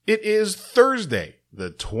It is Thursday, the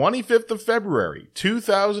 25th of February,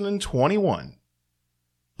 2021.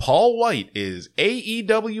 Paul White is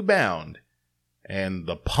AEW bound, and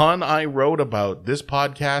the pun I wrote about this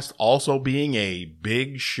podcast also being a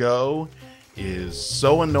big show is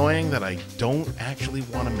so annoying that I don't actually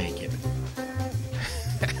want to make it.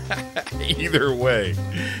 Either way,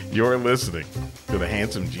 you're listening to the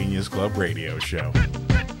Handsome Genius Club radio show.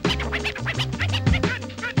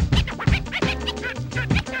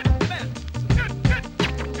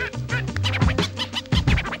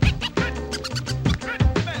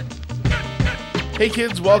 Hey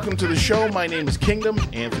kids, welcome to the show. My name is Kingdom,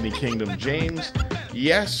 Anthony Kingdom James.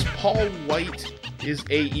 Yes, Paul White is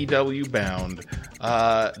AEW bound.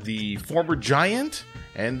 The former Giant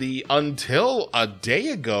and the until a day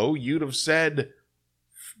ago you'd have said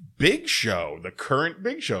Big Show, the current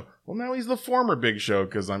Big Show. Well, now he's the former Big Show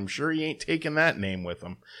because I'm sure he ain't taking that name with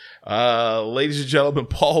him. Ladies and gentlemen,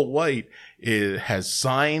 Paul White has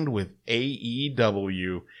signed with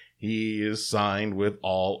AEW. He is signed with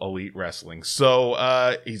All Elite Wrestling.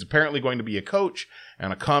 So he's apparently going to be a coach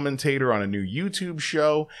and a commentator on a new YouTube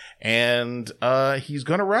show, and he's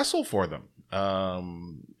going to wrestle for them.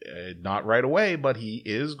 Not right away, but he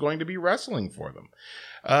is going to be wrestling for them.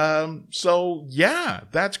 So yeah,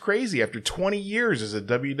 that's crazy. After 20 years as a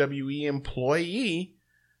WWE employee,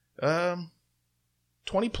 20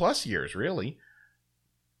 plus years, really,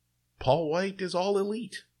 Paul White is All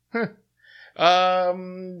Elite.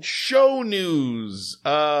 Show news.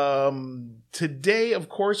 Today, of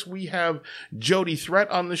course, we have Jody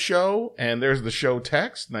Threat on the show, and there's the show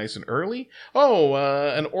text, nice and early. Oh,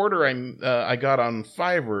 an order I got on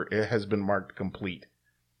Fiverr has been marked complete.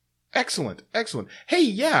 Excellent, excellent. Hey,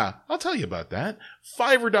 yeah, I'll tell you about that.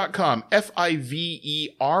 Fiverr.com,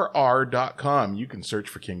 Fiverr.com. You can search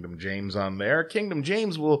for Kingdom James on there. Kingdom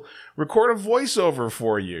James will record a voiceover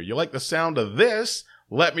for you. You like the sound of this?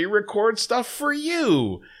 Let me record stuff for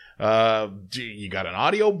you. You got an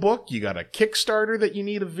audio book. You got a Kickstarter that you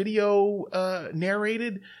need a video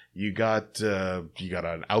narrated. You got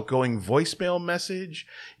an outgoing voicemail message.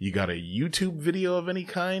 You got a YouTube video of any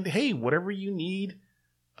kind. Hey, whatever you need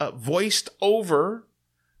voiced over,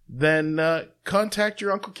 then contact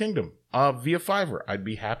your Uncle Kingdom via Fiverr. I'd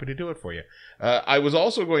be happy to do it for you. I was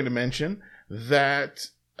also going to mention that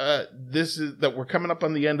we're coming up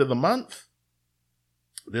on the end of the month.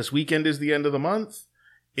 This weekend is the end of the month.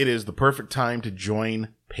 It is the perfect time to join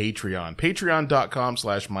Patreon.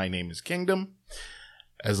 Patreon.com/MyNameIsKingdom.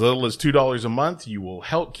 As little as $2 a month, you will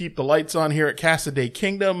help keep the lights on here at Casa de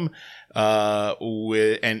Kingdom.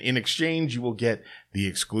 And in exchange, you will get the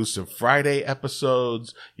exclusive Friday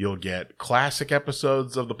episodes. You'll get classic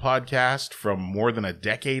episodes of the podcast from more than a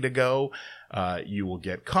decade ago. You will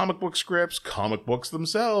get comic book scripts, comic books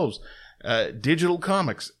themselves, digital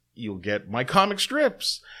comics. You'll get my comic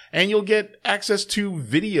strips, and you'll get access to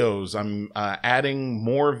videos. I'm adding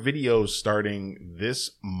more videos starting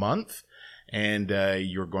this month, and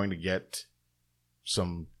you're going to get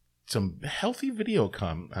some healthy video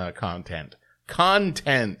content.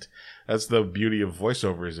 That's the beauty of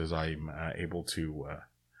voiceovers, is I'm able to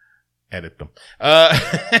edit them. I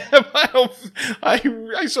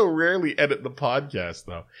so rarely edit the podcast,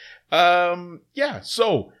 though.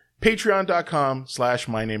 So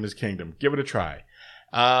Patreon.com/MyNameIsKingdom. Give it a try.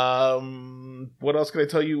 What else can I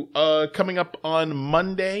tell you? Coming up on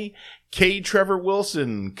Monday, K. Trevor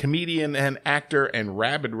Wilson, comedian and actor and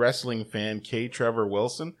rabid wrestling fan, K. Trevor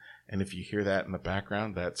Wilson. And if you hear that in the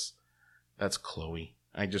background, that's Chloe.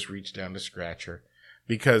 I just reached down to scratch her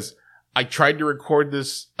because I tried to record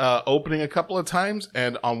this opening a couple of times,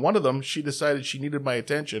 and on one of them, she decided she needed my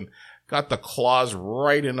attention. Got the claws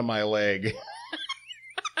right into my leg.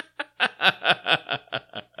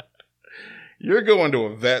 You're going to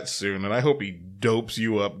a vet soon, and I hope he dopes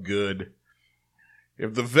you up good.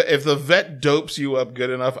 If the vet dopes you up good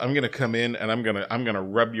enough, I'm gonna come in and I'm gonna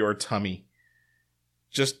rub your tummy,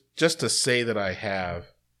 just to say that I have.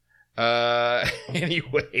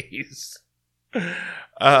 Anyways,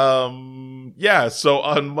 So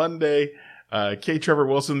on Monday, K. Trevor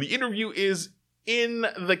Wilson, the interview is in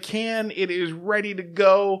the can. It is ready to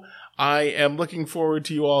go. I am looking forward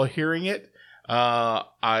to you all hearing it.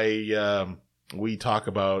 We talk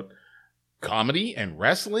about comedy and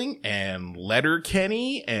wrestling and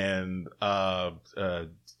Letterkenny and all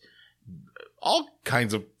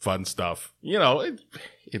kinds of fun stuff. You know,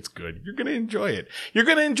 it's good. You're going to enjoy it. You're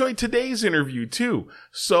going to enjoy today's interview too.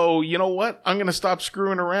 So you know what? I'm going to stop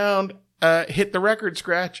screwing around, hit the record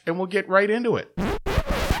scratch, and we'll get right into it.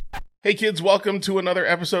 Hey kids, welcome to another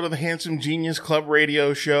episode of the Handsome Genius Club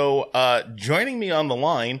radio show. Joining me on the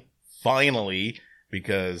line, finally,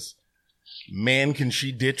 because man, can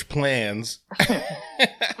she ditch plans,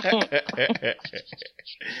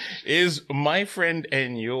 is my friend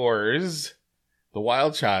and yours, the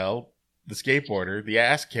wild child, the skateboarder, the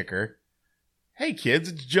ass kicker. Hey kids,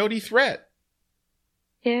 it's Jody Threat.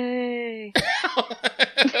 Yay.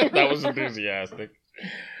 That was enthusiastic.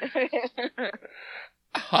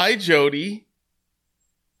 Hi, Jody.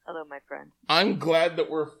 Hello, my friend. I'm glad that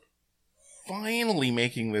we're finally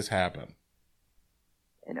making this happen.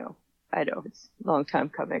 I know. It's a long time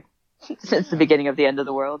coming. Since the beginning of the end of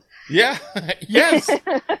the world. Yeah. Yes.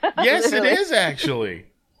 Yes, it is, actually.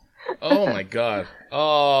 Oh, my God.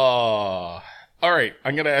 Oh. All right.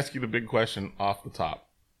 I'm going to ask you the big question off the top.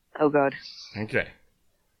 Oh, God. Okay.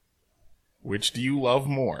 Which do you love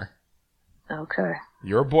more? Okay.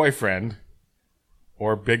 Your boyfriend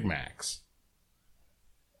or Big Macs?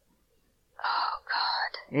 Oh,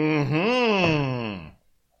 God. Mm-hmm.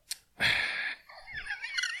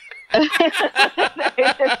 I'm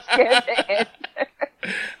scared to answer.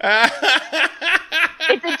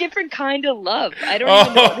 It's a different kind of love. I don't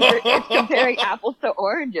even know. It's comparing apples to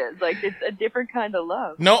oranges. Like, it's a different kind of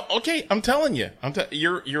love. No, okay, I'm telling you.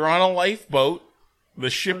 You're on a lifeboat. The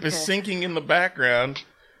ship is sinking in the background.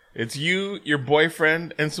 It's you, your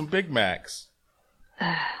boyfriend, and some Big Macs.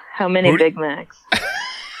 How many Big Macs?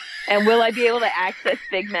 And will I be able to access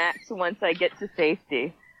Big Macs once I get to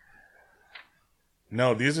safety?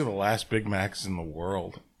 No, these are the last Big Macs in the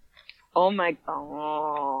world. Oh my!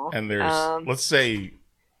 Oh. And there's let's say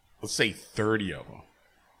 30 of them.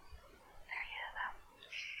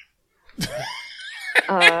 30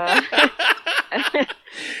 of them.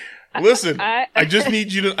 Listen, I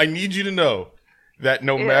need you to know that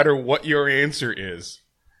no matter what your answer is,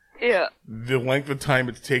 the length of time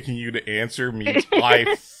it's taking you to answer means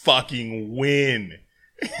I fucking win.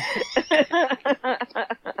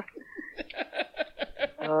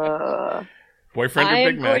 Boyfriend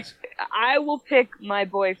or Big Macs? I will pick my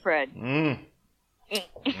boyfriend.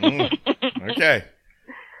 Okay.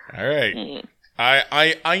 All right.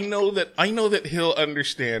 I know that he'll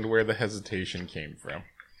understand where the hesitation came from.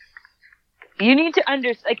 You need to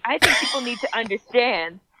understand. I think people need to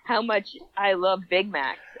understand how much I love Big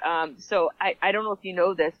Macs. So I don't know if you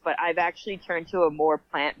know this, but I've actually turned to a more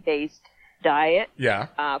plant-based diet. Yeah.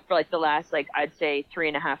 For like the last, I'd say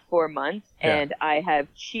 3.5, 4 months. Yeah. And I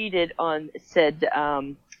have cheated on said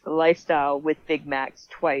lifestyle with Big Macs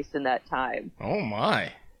twice in that time. Oh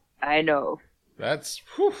my. I know. That's,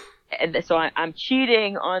 whew. And so I'm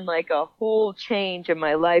cheating on like a whole change in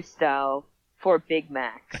my lifestyle for Big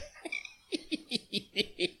Macs.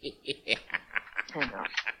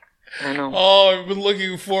 I know. Oh, I've been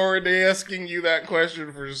looking forward to asking you that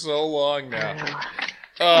question for so long now.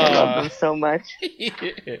 I love them so much.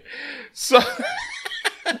 So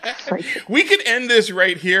we could end this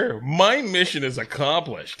right here. My mission is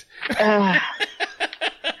accomplished. Well,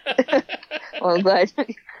 I'm glad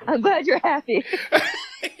you're happy.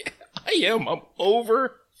 I am. I'm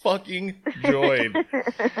over fucking joyed.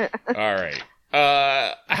 All right.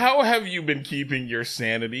 How have you been keeping your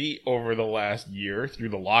sanity over the last year through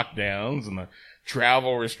the lockdowns and the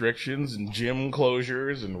travel restrictions and gym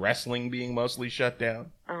closures and wrestling being mostly shut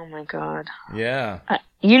down? Oh my God. Yeah.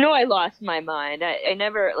 I lost my mind. I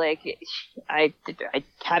never, I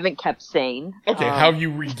haven't kept sane. Okay, how have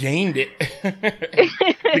you regained it?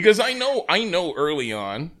 Because I know early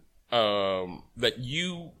on, that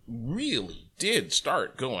you really did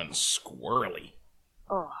start going squirrely.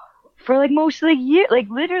 Oh. For most of the year,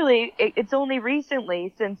 literally, it's only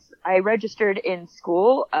recently since I registered in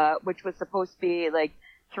school, which was supposed to be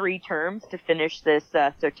 3 terms to finish this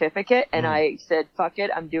certificate, and I said, fuck it,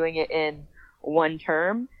 I'm doing it in 1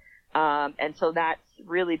 term. And so that's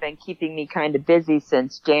really been keeping me kind of busy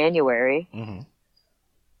since January. Mm-hmm.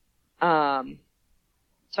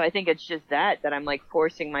 So I think it's just that I'm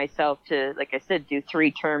forcing myself to, like I said, do 3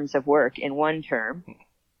 terms of work in 1 term.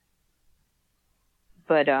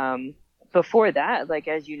 But before that,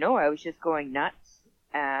 as you know, I was just going nuts.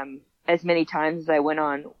 As many times as I went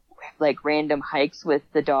on random hikes with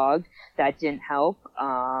the dog, that didn't help.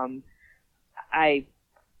 I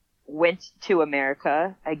went to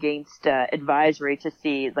America against advisory to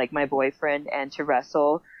see my boyfriend and to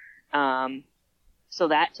wrestle. So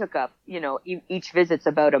that took up, each visit's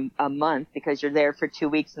about a month because you're there for 2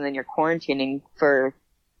 weeks and then you're quarantining for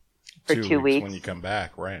 2 weeks. When you come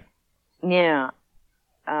back, right? Yeah.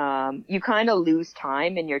 You kind of lose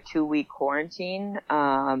time in your 2-week quarantine,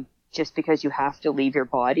 just because you have to leave your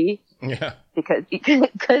body. Yeah. Because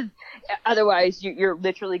otherwise you're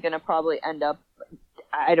literally going to probably end up,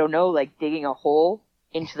 I don't know, digging a hole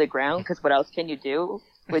into the ground, because what else can you do?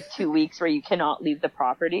 with 2 weeks where you cannot leave the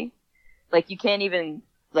property. Like, you can't even,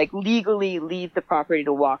 like, legally leave the property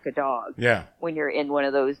to walk a dog. Yeah. When you're in one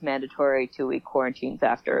of those mandatory 2-week quarantines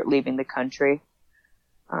after leaving the country.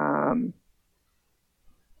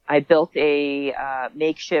 I built a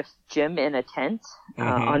makeshift gym in a tent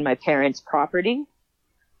on my parents' property.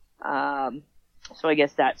 So I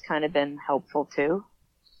guess that's kind of been helpful too,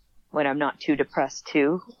 when I'm not too depressed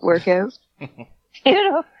to work out.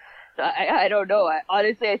 So I don't know.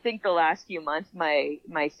 Honestly, I think the last few months,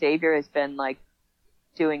 my savior has been like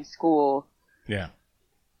doing school. Yeah.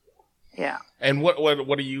 Yeah. And what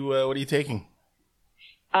are you taking?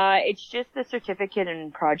 It's just a certificate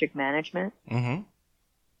in project management. Mm-hmm.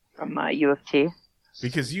 From U of T.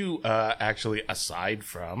 Because you actually, aside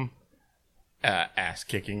from ass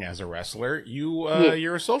kicking as a wrestler,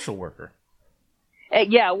 you're a social worker.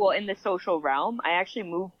 Yeah, well, in the social realm, I actually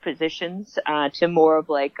moved positions to more of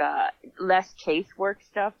like less casework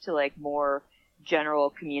stuff to like more general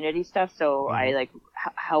community stuff. So I like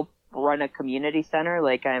help run a community center.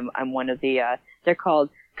 Like I'm one of the they're called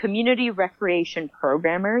community recreation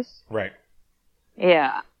programmers. Right.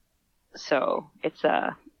 Yeah. So it's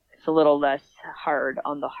a little less hard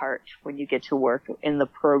on the heart when you get to work in the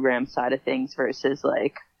program side of things versus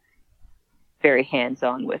like very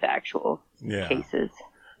hands-on with actual cases.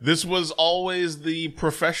 This was always the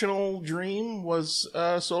professional dream, was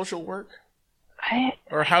social work?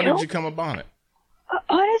 Or how did you come upon it?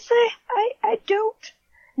 Honestly, I don't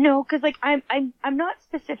know, because like I'm not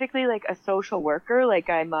specifically like a social worker. Like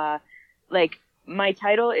I'm like my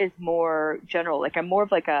title is more general. Like I'm more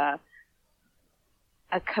of like a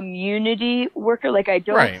community worker. Like I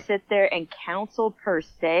don't sit there and counsel per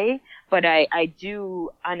se, but I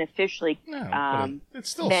do unofficially it's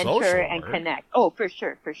still mentor social and work. connect. Oh, for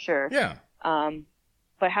sure. Yeah.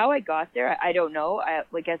 But how I got there, I don't know.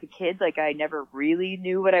 Like as a kid, like I never really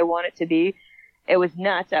knew what I wanted to be. It was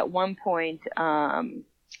nuts. At one point,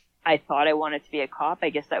 I thought I wanted to be a cop. I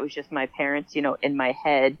guess that was just my parents, in my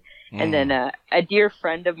head. And then a dear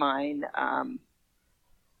friend of mine,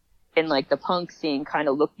 in like the punk scene, kind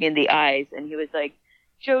of looked me in the eyes, and he was like,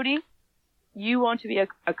 "Jody, you want to be a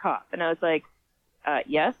cop?" And I was like,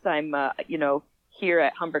 "Yes, I'm here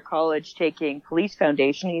at Humber College taking police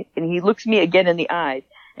foundation." And he looks me again in the eyes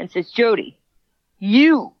and says, "Jody,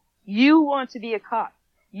 you want to be a cop.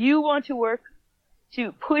 You want to work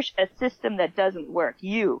to push a system that doesn't work.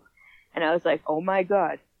 You." And I was like, "Oh my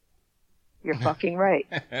God, you're fucking right."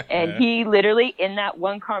 And he literally, in that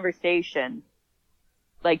one conversation,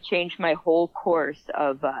 like changed my whole course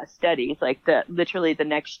of studies. Like literally the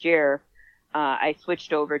next year, I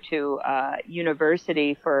switched over to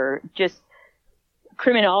university for just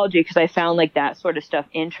criminology, because I found like that sort of stuff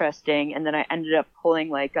interesting. And then I ended up pulling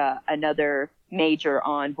like another major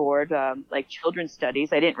on board, like children's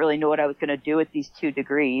studies. I didn't really know what I was going to do with these 2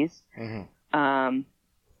 degrees.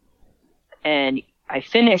 And I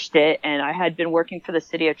finished it, and I had been working for the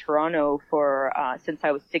city of Toronto for since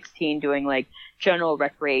I was 16, doing like general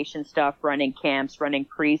recreation stuff, running camps, running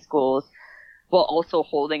preschools, while also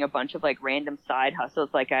holding a bunch of like random side hustles.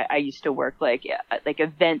 Like I used to work like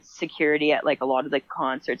event security at like a lot of the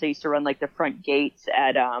concerts. I used to run like the front gates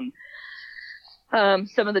at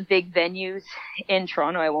some of the big venues in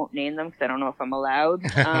Toronto. I won't name them because I don't know if I'm allowed.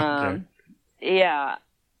 Okay. Yeah,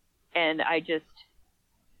 and I just.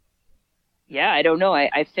 Yeah, I don't know.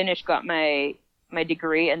 I finished, got my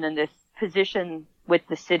degree, and then this position with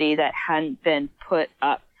the city that hadn't been put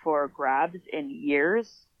up for grabs in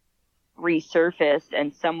years resurfaced,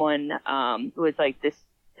 and someone who was like, "This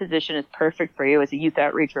position is perfect for you." It was a youth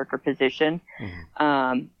outreach worker position.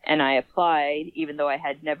 And I applied, even though I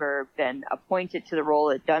had never been appointed to the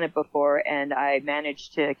role, had done it before, and I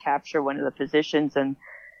managed to capture one of the positions and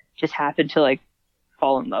just happened to like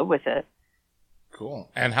fall in love with it. Cool.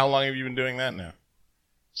 And how long have you been doing that now?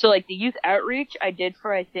 So like the youth outreach I did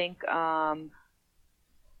for, I think, I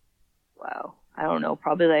don't know,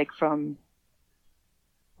 probably like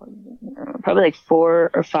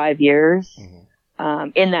 4 or 5 years.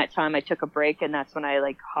 In that time I took a break, and that's when I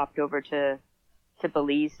like hopped over to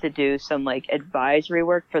Belize to do some like advisory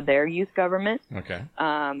work for their youth government. Okay.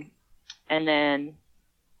 And then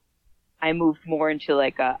I moved more into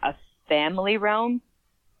like a family realm.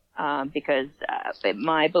 Because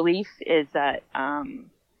my belief is that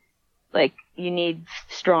like you need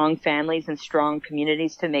strong families and strong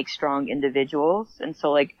communities to make strong individuals. And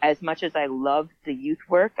so like as much as I loved the youth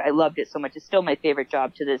work, I loved it so much. It's still my favorite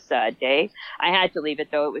job to this day. I had to leave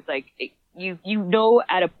it though. It was like you know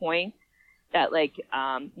at a point that like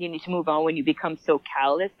you need to move on when you become so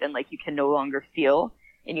calloused and like you can no longer feel.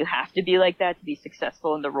 and you have to be like that to be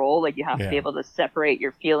successful in the role. Like, you have to be able to separate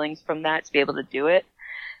your feelings from that to be able to do it.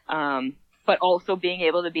 But also being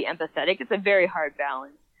able to be empathetic. It's a very hard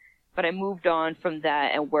balance. But I moved on from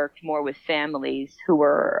that and worked more with families who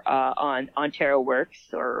were on Ontario Works,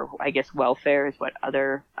 or I guess welfare is what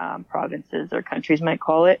other provinces or countries might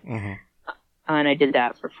call it. Mm-hmm. And I did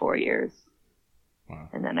that for 4 years. Wow.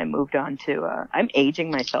 And then I moved on to, I'm aging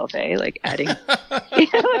myself, like adding,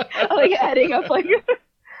 like adding up, like,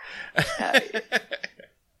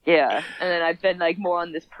 yeah. And then I've been like more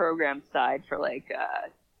on this program side for like,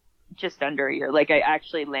 just under a year. Like, I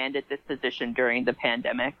actually landed this position during the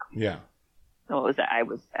pandemic. Yeah. So I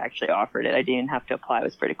was actually offered it. I didn't have to apply. It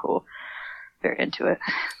was pretty cool. Very into it.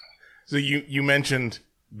 So you mentioned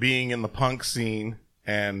being in the punk scene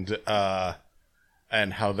and how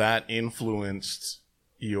that influenced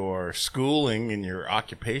your schooling and your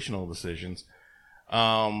occupational decisions.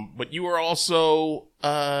 But you were also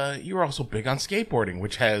big on skateboarding,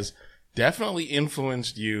 which has definitely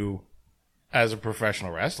influenced you as a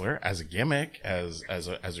professional wrestler, as a gimmick, as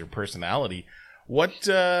your personality. What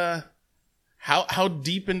how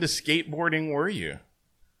deep into skateboarding were you?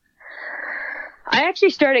 I actually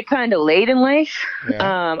started kind of late in life.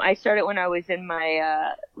 Yeah. I started when I was in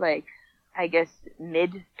my I guess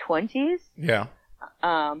mid-20s. Yeah.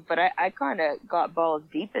 But I kind of got balls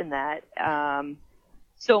deep in that.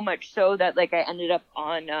 So much so that like I ended up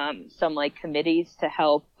on some like committees to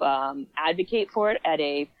help advocate for it at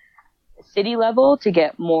a city level, to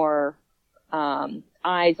get more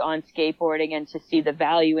eyes on skateboarding and to see the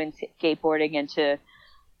value in skateboarding, and to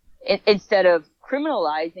instead of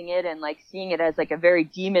criminalizing it and like seeing it as like a very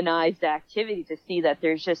demonized activity, to see that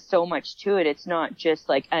there's just so much to it. It's not just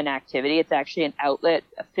like an activity. It's actually an outlet,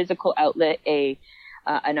 a physical outlet,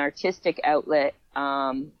 an artistic outlet.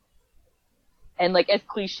 And like, as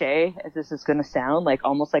cliche as this is going to sound, like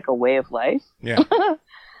almost like a way of life. Yeah.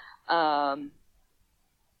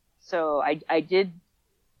 So I did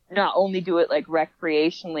not only do it like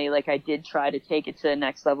recreationally, like I did try to take it to the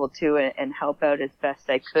next level too, and help out as best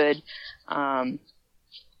I could.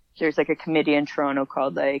 There's like a committee in Toronto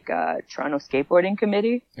called like Toronto Skateboarding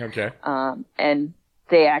Committee. Okay. And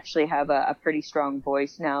they actually have a pretty strong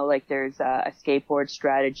voice now. Like, there's a skateboard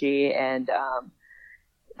strategy, and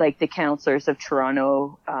like the councillors of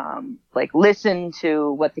Toronto like listen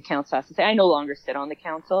to what the council has to say. I no longer sit on the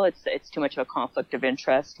council. It's too much of a conflict of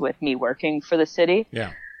interest with me working for the city.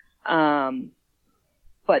 Yeah.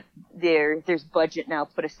 But there's budget now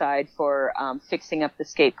put aside for fixing up the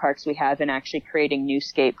skate parks we have and actually creating new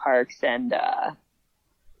skate parks, and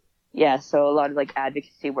so a lot of like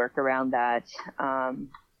advocacy work around that. A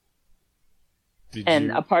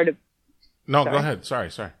part of No, go ahead. Sorry.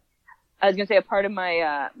 I was going to say, a part of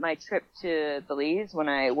my my trip to Belize, when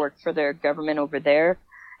I worked for their government over there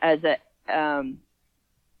as an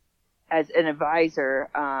advisor,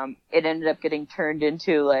 it ended up getting turned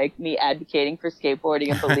into like me advocating for skateboarding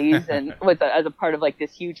in Belize, and as a part of like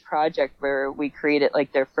this huge project where we created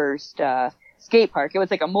like their first skate park. It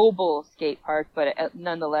was like a mobile skate park, but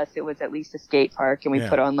nonetheless it was at least a skate park, and we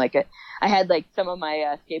put on like I had like some of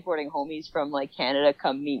my skateboarding homies from like Canada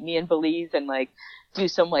come meet me in Belize and like do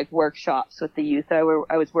some like workshops with the youth I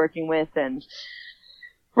was working with, and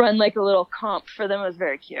run like a little comp for them. It was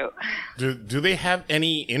very cute. Do they have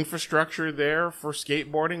any infrastructure there for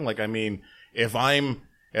skateboarding? Like, I mean, if I'm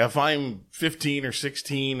 15 or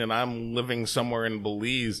 16 and I'm living somewhere in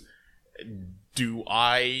Belize, do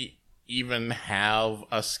I even have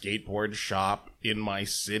a skateboard shop in my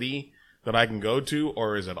city that I can go to,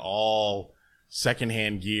 or is it all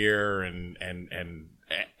secondhand gear and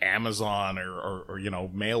Amazon or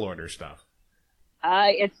mail order stuff?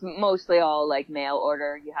 It's mostly all like mail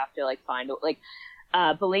order. You have to like find like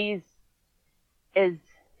Belize is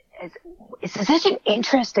such an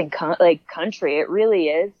interesting country. It really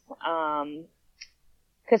is.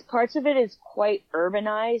 Because parts of it is quite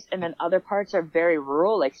urbanized, and then other parts are very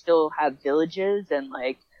rural, like still have villages and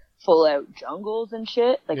like full out jungles and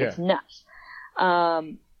shit. Like, it's nuts.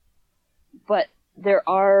 But there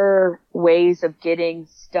are ways of getting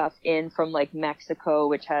stuff in from like Mexico,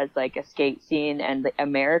 which has like a skate scene, and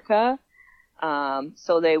America.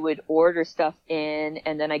 So they would order stuff in,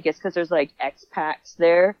 and then I guess because there's like expats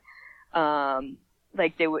there,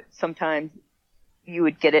 like they would sometimes you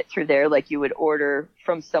would get it through there. Like, you would order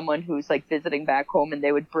from someone who's like visiting back home, and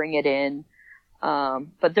they would bring it in.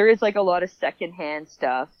 But there is like a lot of secondhand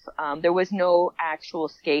stuff. There was no actual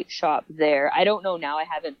skate shop there. I don't know now. I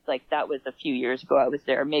haven't, like, that was a few years ago I was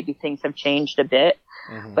there. Maybe things have changed a bit.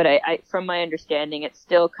 Mm-hmm. But I from my understanding, it's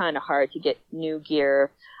still kind of hard to get new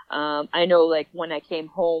gear. I know, like, when I came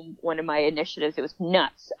home, one of my initiatives, it was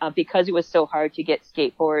nuts, because it was so hard to get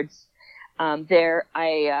skateboards. There,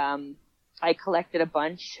 I collected a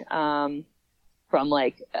bunch, from,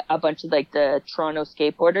 like, a bunch of, like, the Toronto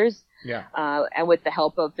skateboarders. Yeah. And with the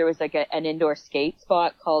help of, there was, like, an indoor skate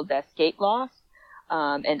spot called Skate Loft.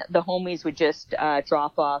 And the homies would just,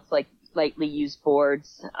 drop off, like, lightly used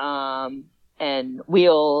boards, and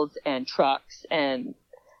wheels and trucks and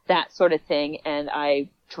that sort of thing. And I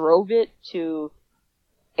drove it to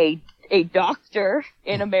a doctor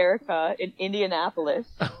in America, in Indianapolis.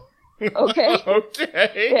 Okay.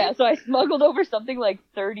 Okay. Yeah, so I smuggled over something like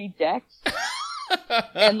 30 decks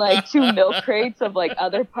and like 2 milk crates of like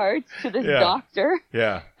other parts to this doctor.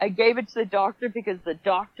 Yeah. I gave it to the doctor because the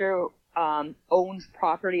doctor owns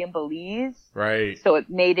property in Belize. Right. So it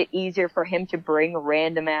made it easier for him to bring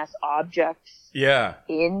random ass objects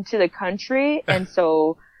into the country. And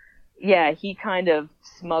so, yeah, he kind of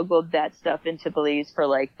smuggled that stuff into Belize for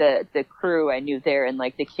like the crew I knew there, and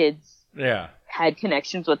like the kids had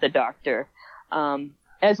connections with the doctor.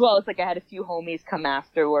 As well as like I had a few homies come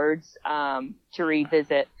afterwards to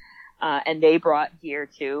revisit, and they brought gear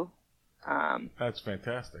too. That's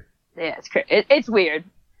fantastic. Yeah, it's weird.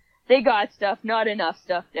 They got stuff, not enough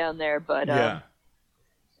stuff down there, but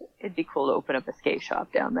it'd be cool to open up a skate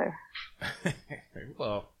shop down there.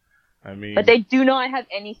 Well, I mean, but they do not have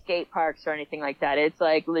any skate parks or anything like that. It's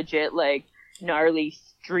like legit, like gnarly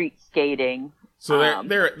street skating. So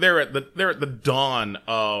they're at the dawn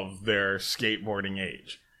of their skateboarding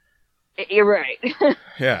age. You're right.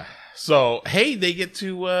 Yeah. So hey, they get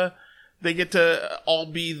to all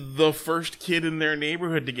be the first kid in their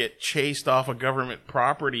neighborhood to get chased off of government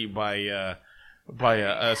property by a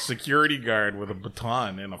security guard with a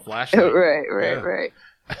baton and a flashlight. Right.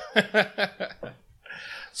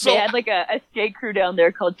 So they had like a skate crew down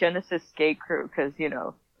there called Genesis Skate Crew because, you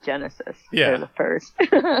know, Genesis. Yeah. They're the first.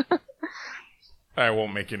 I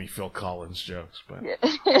won't make any Phil Collins jokes, but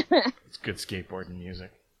it's good skateboarding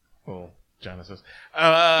music. Well, Genesis.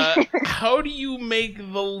 How do you make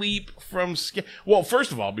the leap from Well,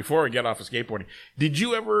 first of all, before we get off of skateboarding, did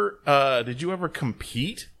you ever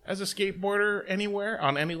compete as a skateboarder anywhere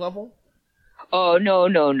on any level? Oh,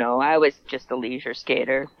 no. I was just a leisure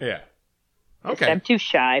skater. Yeah. Okay. I'm too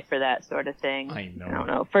shy for that sort of thing. I know. I don't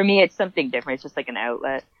know. For me, it's something different. It's just like an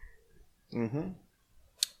outlet. Mm-hmm.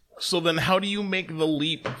 So then how do you make the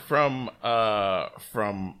leap from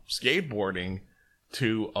skateboarding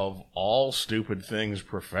to, of all stupid things,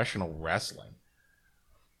 professional wrestling?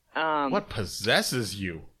 What possesses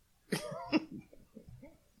you?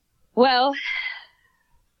 Well,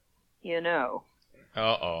 you know.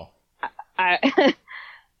 Uh-oh. I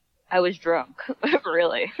was drunk.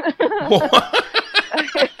 Really. For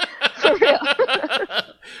real.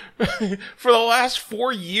 For the last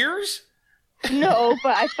 4 years? No,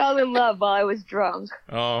 but I fell in love while I was drunk.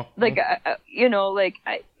 Oh. Like, you know, like,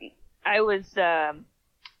 I was,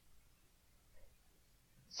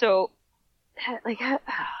 so, like,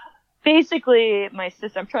 basically, my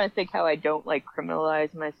sister, I'm trying to think how I don't, like,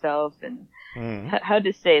 criminalize myself and how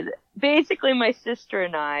to say that. Basically, my sister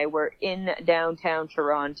and I were in downtown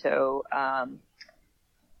Toronto,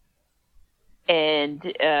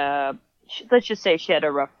 and, let's just say she had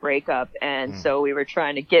a rough breakup, and so we were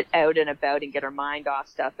trying to get out and about and get her mind off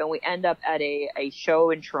stuff, and we end up at a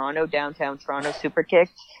show in Toronto, downtown Toronto, Super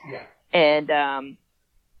Kicked, and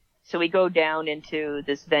so we go down into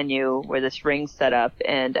this venue where this ring's set up,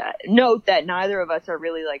 and note that neither of us are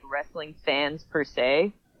really like wrestling fans per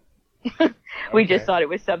se. We just thought it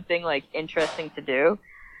was something like interesting to do,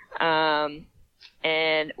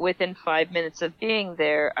 and within 5 minutes of being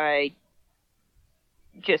there, I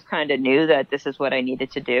just kind of knew that this is what I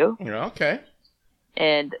needed to do. Yeah, okay.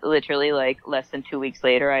 And literally, like, less than 2 weeks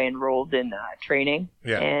later, I enrolled in training.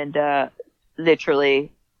 Yeah. And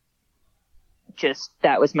literally, just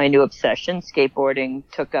that was my new obsession. Skateboarding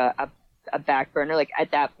took a back burner. Like,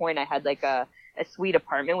 at that point, I had, like, a sweet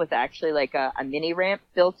apartment with actually, like, a mini ramp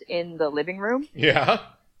built in the living room. Yeah.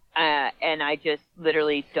 And I just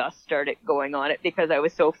literally just started going on it because I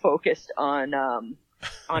was so focused on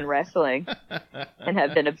wrestling and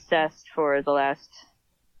have been obsessed for the last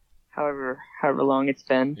however long it's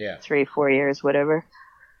been. Yeah. 3-4 years, whatever.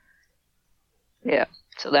 Yeah.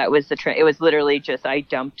 So that was it was literally just, I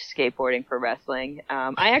dumped skateboarding for wrestling.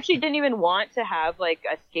 I actually didn't even want to have like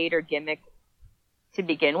a skater gimmick to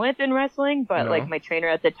begin with in wrestling, but No. like my trainer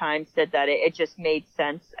at the time said that it just made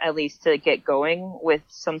sense at least to get going with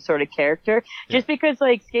some sort of character. Yeah. Just because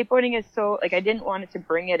like skateboarding is so, like I didn't want it to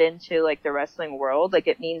bring it into like the wrestling world. Like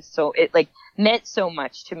it like meant so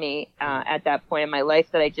much to me at that point in my life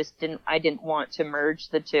that I didn't want to merge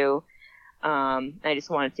the two. I just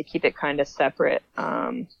wanted to keep it kind of separate.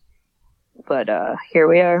 But here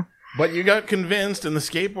we are. But you got convinced, and the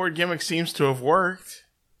skateboard gimmick seems to have worked.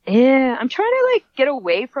 Yeah, I'm trying to like get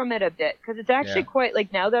away from it a bit because it's actually Yeah. quite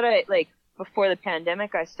like now that I like before the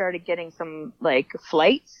pandemic I started getting some like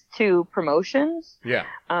flights to promotions. Yeah.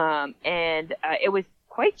 And it was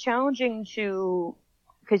quite challenging to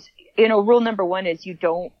because rule number 1 is you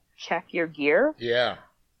don't check your gear. Yeah.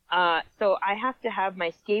 So I have to have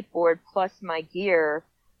my skateboard plus my gear.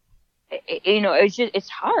 It's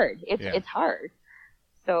hard. It's hard.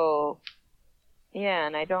 So yeah,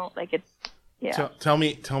 and I don't like it's. Yeah. Tell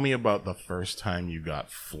me about the first time you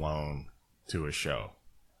got flown to a show.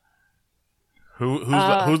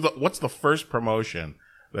 What's the first promotion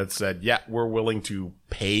that said, "Yeah, we're willing to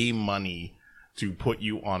pay money to put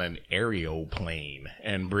you on an aeroplane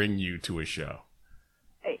and bring you to a show"?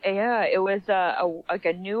 Yeah, it was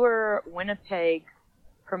a newer Winnipeg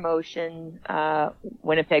promotion,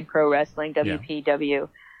 Winnipeg Pro Wrestling, WPW.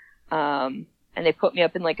 And they put me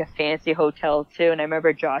up in like a fancy hotel too. And I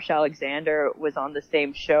remember Josh Alexander was on the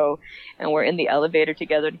same show and we're in the elevator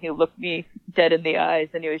together and he looked me dead in the eyes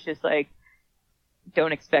and he was just like,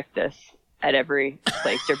 don't expect this at every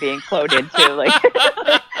place you're being flown into. Like,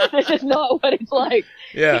 this is not what it's like.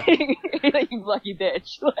 Yeah. You lucky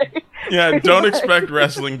bitch. Like, yeah, don't expect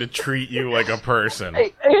wrestling to treat you like a person.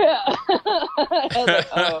 Yeah. I was like,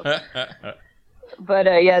 oh. But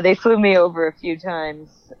yeah, they flew me over a few times.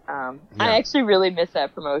 I actually really miss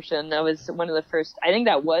that promotion. That was one of the first. I think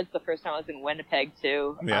that was the first time I was in Winnipeg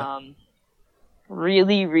too. Yeah.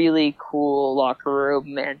 Really, really cool locker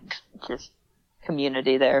room and just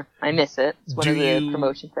community there. I miss it. It's one of the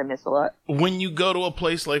promotions I miss a lot. When you go to a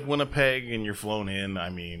place like Winnipeg and you're flown in, I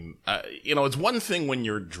mean, it's one thing when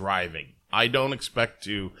you're driving. I don't expect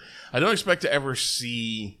to ever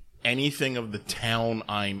see anything of the town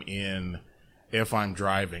I'm in if I'm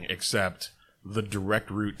driving, except the direct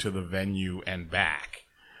route to the venue and back.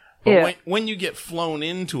 But when you get flown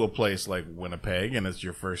into a place like Winnipeg and it's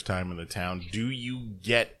your first time in the town, do you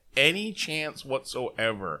get any chance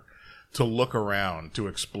whatsoever to look around, to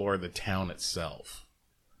explore the town itself?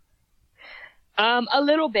 A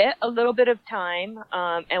little bit of time.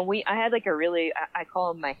 And I had like I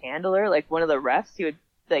call him my handler, like one of the refs. He would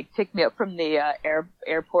like pick me up from the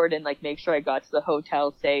airport and like make sure I got to the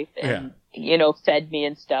hotel safe and fed me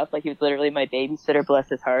and stuff. Like he was literally my babysitter, bless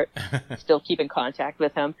his heart. Still keep in contact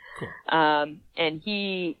with him. Cool. And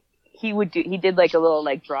he did like a little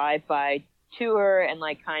like drive-by tour and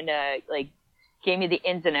like kind of like gave me the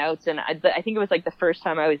ins and outs. And I think it was like the first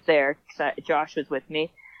time I was there because Josh was with me.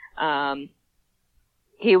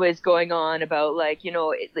 He was going on about like,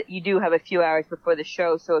 you do have a few hours before the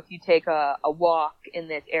show. So if you take a walk in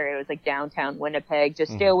this area, it was like downtown Winnipeg,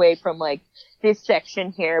 just stay away from like this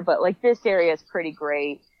section here. But like this area is pretty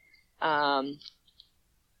great.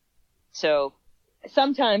 So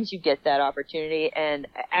sometimes you get that opportunity. And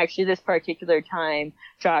actually this particular time,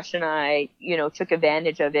 Josh and I, took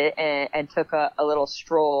advantage of it and took a little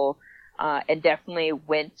stroll. And definitely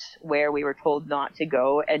went where we were told not to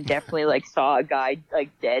go, and definitely like saw a guy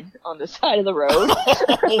like dead on the side of the road.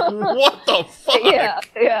 What the fuck?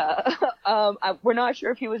 Yeah. We're not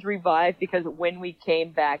sure if he was revived because when we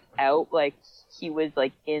came back out, like he was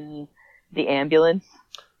like in the ambulance.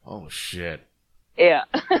 Oh shit. Yeah.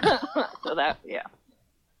 So that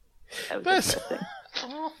was That's interesting.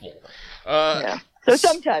 awful. Yeah. So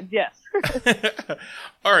sometimes, yes.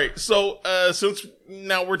 All right. So since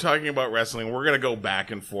now we're talking about wrestling, we're going to go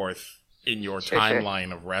back and forth in your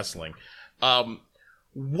timeline of wrestling.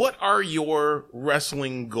 What are your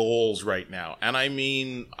wrestling goals right now? And I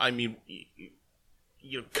mean,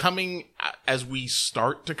 coming as we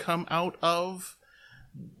start to come out of,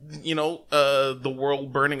 the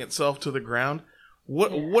world burning itself to the ground.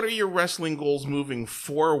 What are your wrestling goals moving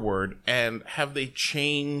forward, and have they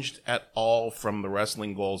changed at all from the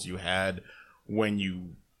wrestling goals you had when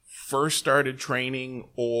you first started training,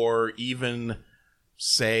 or even,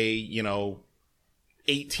 say,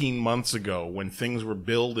 18 months ago when things were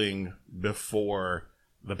building before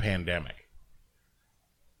the pandemic?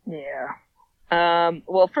 Yeah.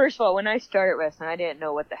 Well, first of all, when I started wrestling, I didn't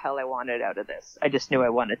know what the hell I wanted out of this. I just knew I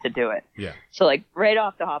wanted to do it. Yeah. So, like, right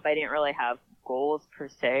off the hop, I didn't really have goals per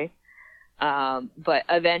se. But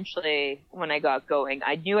eventually, when I got going,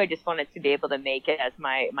 I knew I just wanted to be able to make it as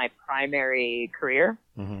my primary career.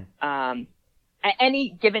 Mm-hmm. At any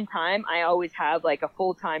given time, I always have like a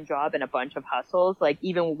full-time job and a bunch of hustles. Like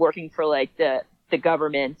even working for like the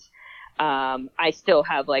government, I still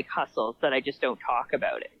have like hustles that I just don't talk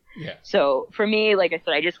about it. Yeah. So for me, like I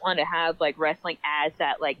said, I just want to have like wrestling as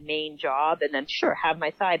that like main job, and then sure have my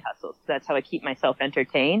side hustles. That's how I keep myself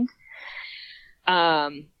entertained.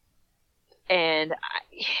 And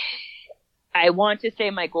I want to say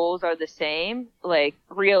my goals are the same. Like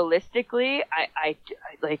realistically, I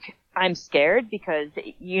like I'm scared because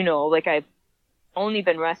like I've only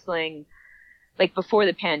been wrestling like before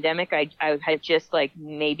the pandemic. I had just like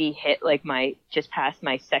maybe hit like just past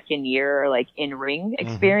my second year like in ring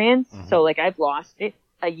experience. Mm-hmm. So like I've lost it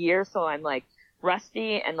a year. So I'm like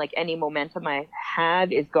rusty, and like any momentum I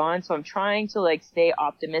have is gone. So I'm trying to like stay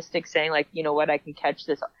optimistic, saying like, you know what, I can catch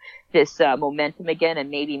this momentum again and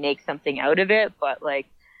maybe make something out of it. But like,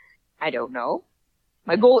 I don't know.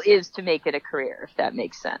 My goal is to make it a career, if that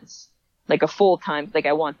makes sense. Like a full time, like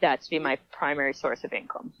I want that to be my primary source of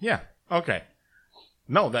income. Yeah. Okay.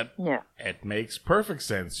 No, it makes perfect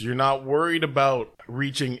sense. You're not worried about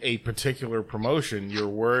reaching a particular promotion.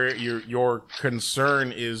 Your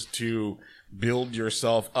concern is to build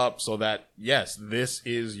yourself up so that, yes, this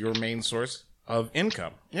is your main source of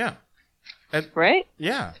income. Yeah. Right?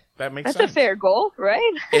 Yeah, that makes sense. That's a fair goal,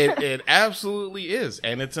 right? It absolutely is.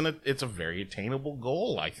 And it's a very attainable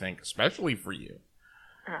goal, I think, especially for you.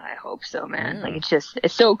 I hope so, man. Yeah. Like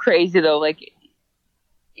it's so crazy though. Like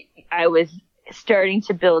I was starting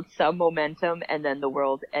to build some momentum and then the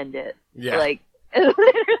world ended. Yeah. Like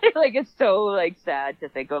literally, like it's so like sad to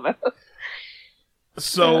think about.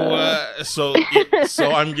 So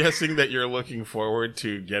I'm guessing that you're looking forward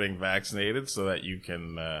to getting vaccinated so that you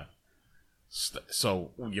can,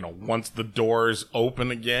 once the doors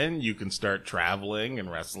open again, you can start traveling and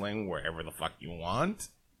wrestling wherever the fuck you want.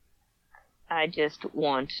 I just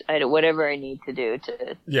want whatever I need to do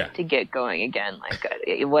to get going again. Like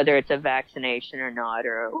whether it's a vaccination or not,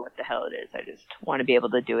 or what the hell it is, I just want to be able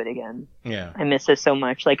to do it again. Yeah, I miss it so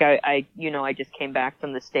much. Like I just came back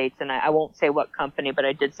from the States, and I won't say what company, but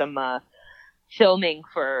I did some filming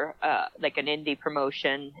for like an indie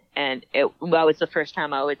promotion, and that was the first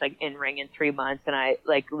time I was like in ring in 3 months, and I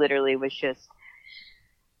like literally was just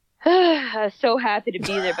so happy to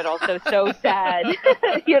be there, but also so sad,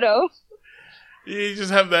 You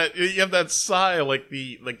just have that sigh like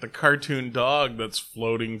the cartoon dog that's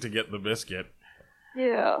floating to get the biscuit.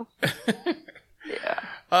 Yeah.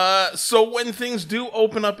 Yeah. So when things do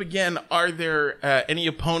open up again, are there any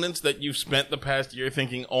opponents that you've spent the past year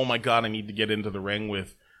thinking, "Oh my god, I need to get into the ring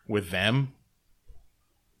with them"?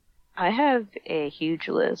 I have a huge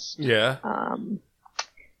list. Yeah.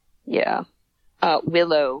 Yeah.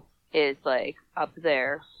 Willow is like up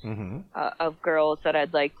there of girls that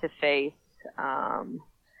I'd like to face.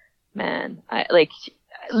 Man, I like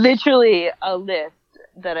literally a list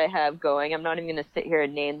that I have going. I'm not even going to sit here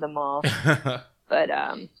and name them all, but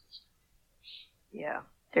yeah,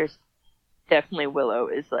 there's definitely Willow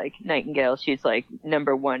is like Nightingale. She's like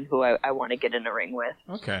number one who I want to get in a ring with.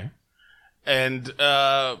 Okay. And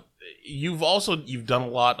you've done a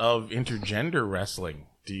lot of intergender wrestling.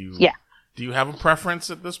 Do you have a preference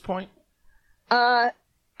at this point?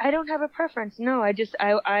 I don't have a preference. No,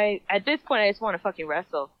 I at this point I just want to fucking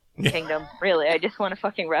wrestle. Kingdom, really. I just want to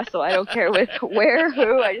fucking wrestle. I don't care with where,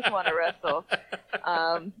 who. I just want to wrestle.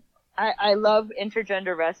 I love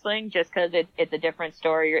intergender wrestling just because it's a different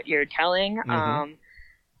story you're telling.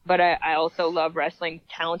 But I also love wrestling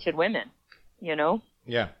talented women.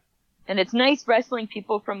 Yeah. And it's nice wrestling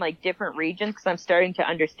people from like different regions because I'm starting to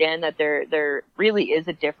understand that there really is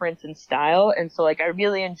a difference in style, and so like I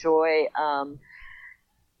really enjoy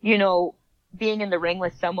being in the ring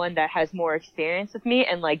with someone that has more experience with me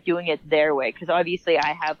and like doing it their way. Cause obviously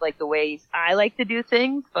I have like the ways I like to do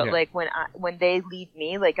things, but like when they lead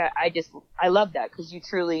me, like I love that. Cause you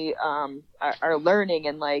truly, are learning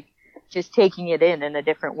and like just taking it in a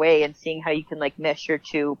different way and seeing how you can like mesh your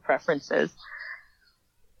two preferences.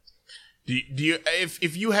 Do you,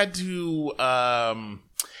 if you had to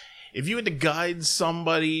guide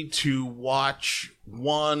somebody to watch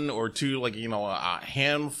one or two, like, a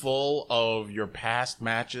handful of your past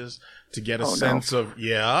matches to get a sense of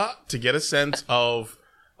your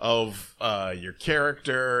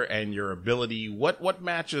character and your ability, what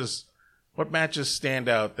matches stand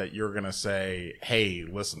out that you're going to say, hey,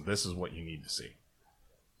 listen, this is what you need to see?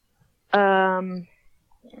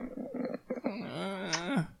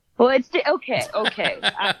 Well, it's okay.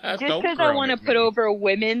 Just because I want to put over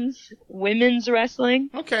women's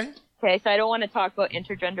wrestling. Okay. Okay, so I don't want to talk about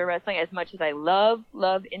intergender wrestling as much as I love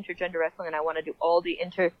intergender wrestling, and I want to do all the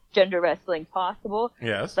intergender wrestling possible.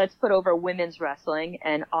 Yes. Let's put over women's wrestling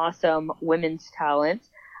and awesome women's talent.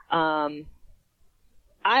 I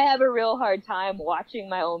have a real hard time watching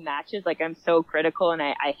my own matches. Like, I'm so critical and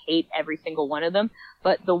I hate every single one of them.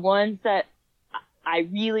 But the ones that I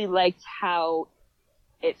really liked how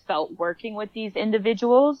it felt working with these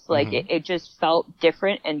individuals, like it just felt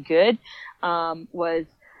different and good, was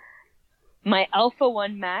my Alpha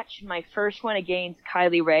One match, my first one against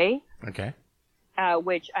Kylie Ray. Okay.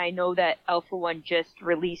 Which I know that Alpha One just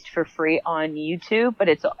released for free on YouTube, but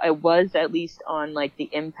it was at least on like the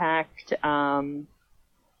Impact, the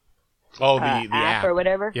app or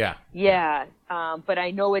whatever. Yeah. Yeah. But I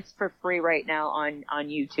know it's for free right now on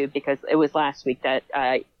YouTube because it was last week that,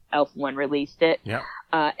 Alpha One released it. Yeah.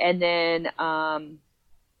 And then,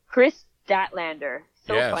 Chris Statlander.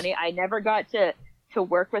 So Yes. funny. I never got to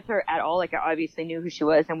work with her at all. Like, I obviously knew who she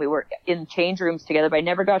was and we were in change rooms together, but I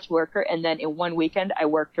never got to work her. And then in one weekend, I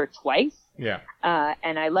worked her twice. Yeah.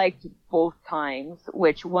 And I liked both times,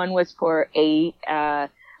 which one was for AAW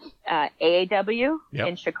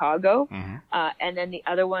in Chicago. And then the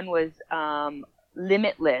other one was,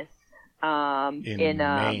 Limitless, in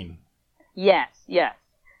Maine. Yes.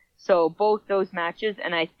 So both those matches,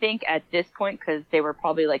 and I think at this point, because they were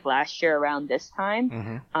probably like last year around this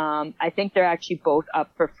time, I think they're actually both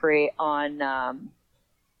up for free on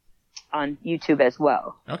YouTube as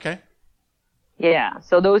well. Okay. Yeah.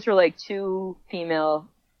 So those were like two female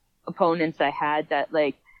opponents I had that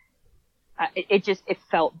like, it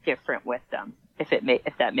felt different with them. If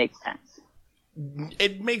that makes sense.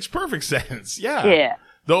 It makes perfect sense. Yeah. Yeah.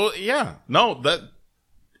 Though. Yeah. No. That.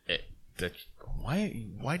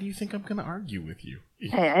 Why do you think I'm going to argue with you?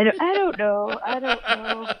 I don't know.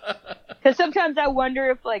 Because sometimes I wonder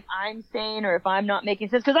if like I'm sane or if I'm not making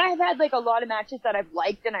sense. Because I have had like a lot of matches that I've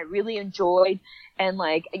liked and I really enjoyed, and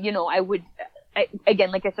like again,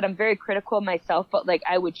 like I said, I'm very critical of myself, but like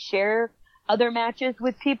I would share other matches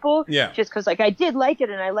with people, just because like I did like it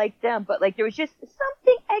and I liked them, but like there was just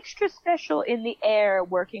something extra special in the air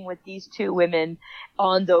working with these two women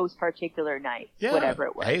on those particular nights, whatever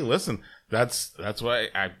it was. Hey, listen, that's why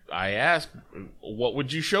I asked, what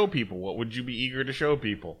would you show people? What would you be eager to show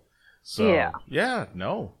people? So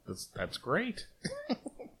no, that's great.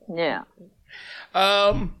 Yeah.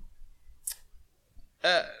 How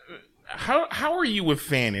are you with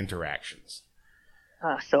fan interactions?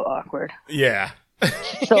 So awkward. Yeah.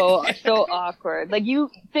 so awkward. Like, you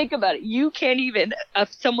think about it. You can't even,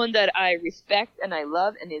 someone that I respect and I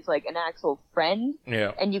love and is like an actual friend.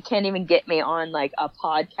 Yeah. And you can't even get me on like a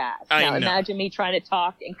podcast. Now imagine me trying to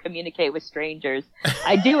talk and communicate with strangers.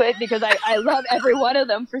 I do it because I love every one of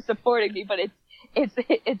them for supporting me, but it's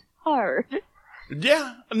hard.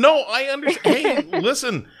 Yeah. No, I understand. Hey,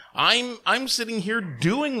 listen, I'm sitting here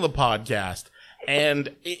doing the podcast.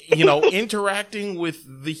 And, interacting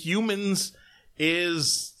with the humans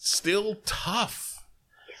is still tough.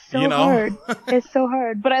 It's so hard. It's so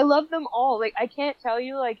hard. But I love them all. Like, I can't tell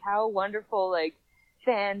you, like, how wonderful, like,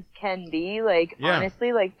 fans can be. Like,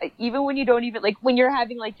 honestly, like, even when you don't even, like, when you're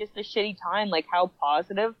having, like, just a shitty time, like, how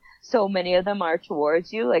positive so many of them are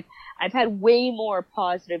towards you. Like, I've had way more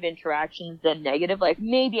positive interactions than negative, like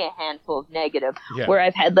maybe a handful of negative, where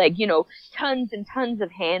I've had like, tons and tons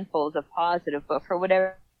of handfuls of positive, but for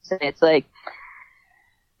whatever reason, it's like,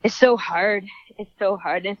 it's so hard. It's so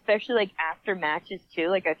hard. And especially like after matches too,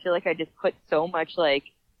 like I feel like I just put so much like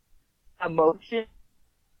emotion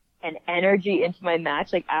and energy into my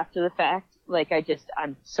match, like after the fact, like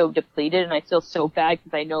I'm so depleted and I feel so bad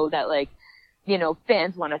because I know that like,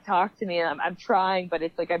 fans want to talk to me and I'm trying, but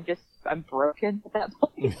it's like I'm broken at that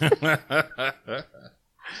point.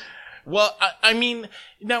 Well, I mean,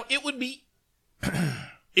 now it would be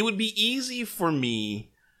easy for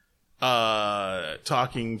me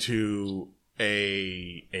talking to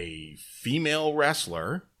a female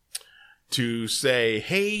wrestler to say,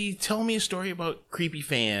 hey, tell me a story about creepy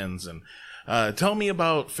fans and tell me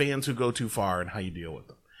about fans who go too far and how you deal with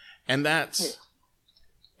them. And that's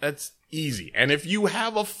easy. And if you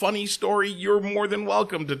have a funny story, you're more than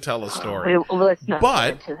welcome to tell a story. Let's not get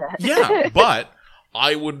into that. Yeah, but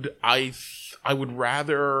I would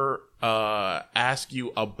rather ask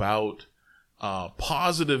you about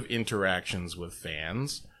positive interactions with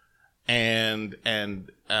fans and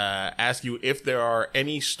ask you if there are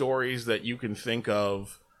any stories that you can think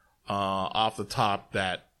of off the top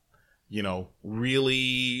that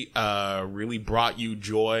really brought you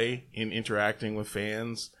joy in interacting with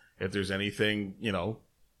fans. If there's anything,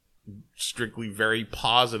 strictly very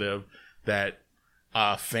positive that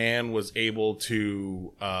a fan was able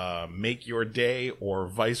to make your day, or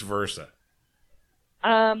vice versa?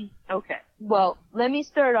 Okay. Well, let me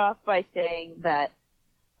start off by saying that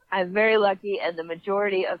I'm very lucky, and the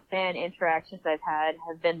majority of fan interactions I've had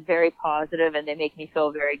have been very positive, and they make me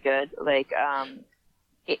feel very good. Like,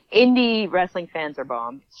 indie wrestling fans are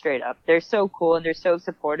bomb, straight up. They're so cool, and they're so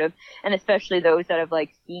supportive, and especially those that have,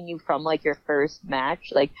 like, seen you from, like, your first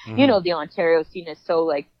match. Like, you know, the Ontario scene is so,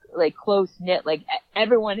 like close-knit. Like,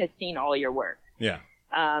 everyone has seen all your work. Yeah.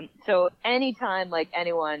 So anytime, like,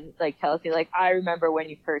 anyone, like, tells me, like, I remember when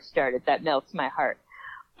you first started, that melts my heart.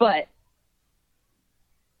 But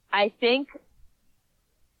I think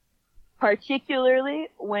particularly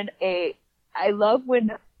I love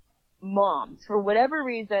when moms, for whatever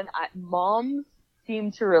reason, moms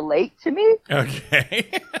seem to relate to me.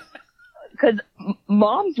 Okay. Because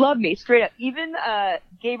moms love me, straight up. Even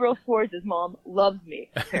Gabriel Schwartz's mom loves me,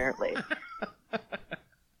 apparently.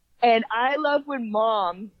 And I love when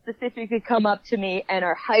moms specifically come up to me and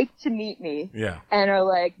are hyped to meet me. Yeah. And are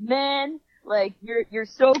like, man, like, you're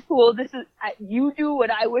so cool. You do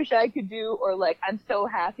what I wish I could do. Or, like, I'm so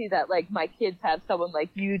happy that, like, my kids have someone like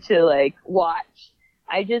you to, like, watch.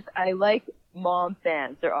 I like mom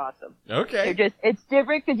fans. They're awesome. Okay. It's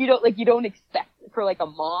different because you don't expect for, like, a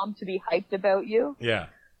mom to be hyped about you. Yeah.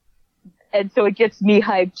 And so it gets me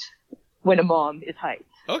hyped when a mom is hyped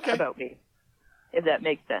about me. If that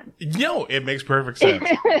makes sense. No, it makes perfect sense.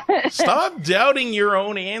 Stop doubting your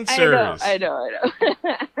own answers. I know.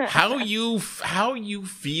 How you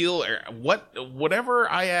feel, or whatever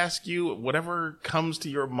I ask you, whatever comes to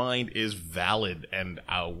your mind is valid, and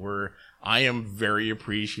I am very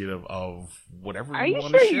appreciative of whatever you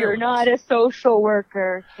want to share. Are you sure you're not a social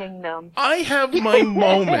worker, Kingdom? I have my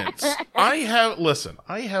moments. I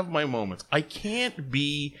have my moments. I can't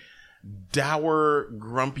be dour,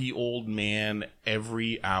 grumpy old man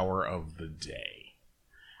every hour of the day.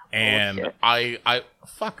 And I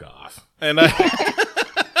fuck off. And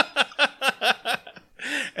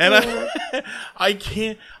I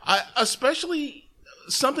can't, especially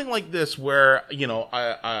something like this where, you know,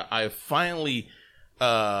 I finally,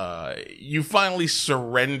 you finally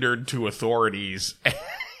surrendered to authorities.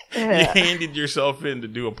 You handed yourself in to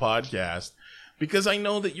do a podcast. Because I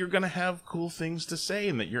know that you're going to have cool things to say,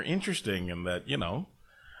 and that you're interesting, and that, you know,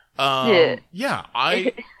 I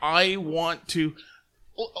want to,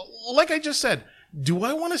 like I just said, do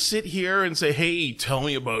I want to sit here and say, hey, tell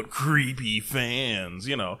me about creepy fans?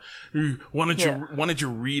 You know, why don't you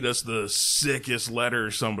read us the sickest letter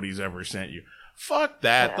somebody's ever sent you? Fuck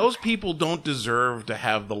that. Yeah. Those people don't deserve to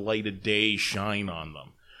have the light of day shine on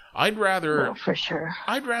them. I'd rather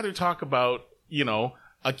talk about, you know,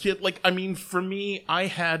 a kid, like, I mean, for me, I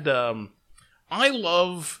had, I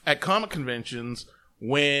love at comic conventions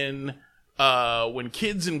when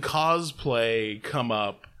kids in cosplay come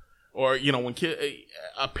up, or, you know, when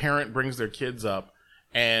a parent brings their kids up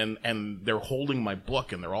and they're holding my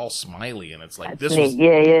book and they're all smiley, and it's like,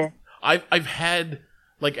 I've had,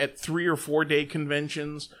 like, at 3 or 4 day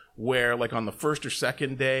conventions where, like, on the first or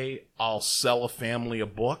second day, I'll sell a family a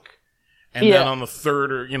book. And then on the third,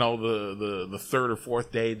 or, you know, the third or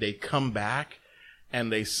fourth day, they come back and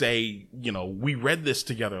they say, you know, we read this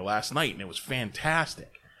together last night and it was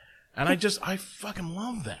fantastic. And I fucking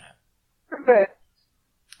love that. Okay.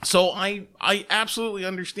 So I absolutely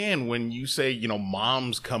understand when you say, you know,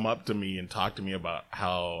 moms come up to me and talk to me about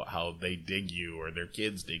how they dig you or their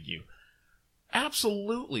kids dig you.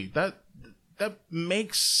 Absolutely. That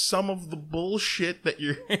makes some of the bullshit that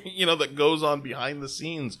you're, you know, that goes on behind the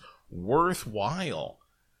scenes worthwhile.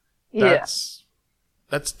 That's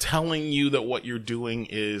telling you that what you're doing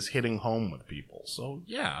is hitting home with people. So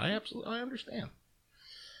yeah, I understand.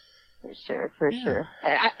 For sure.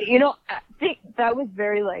 I think that was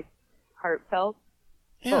very, like, heartfelt.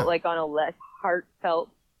 Yeah. But, like, on a less heartfelt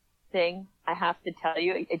thing, I have to tell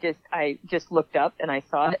you, I just looked up and I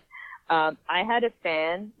saw it. I had a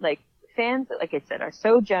fan, like, fans, like I said, are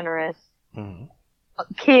so generous. Mm-hmm.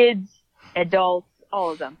 Kids, adults,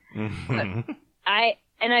 all of them. Mm-hmm.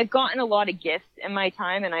 I've gotten a lot of gifts in my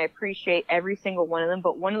time, and I appreciate every single one of them.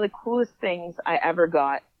 But one of the coolest things I ever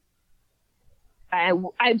got,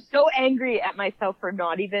 I'm so angry at myself for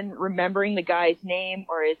not even remembering the guy's name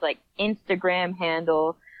or his, like, Instagram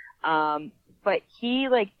handle. But he,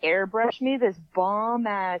 like, airbrushed me this bomb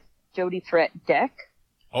ass Jody Threat deck.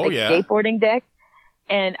 Oh, like, yeah. Skateboarding deck.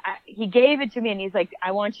 And he gave it to me, and he's like,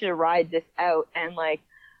 I want you to ride this out. And, like,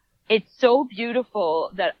 it's so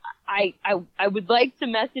beautiful that I would like to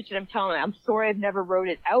message it. I'm telling him, I'm sorry I've never wrote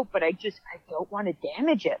it out, but I don't want to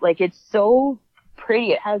damage it. Like, it's so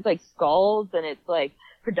pretty. It has, like, skulls, and it's, like,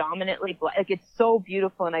 predominantly black. Like, it's so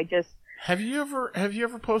beautiful, and I just... Have you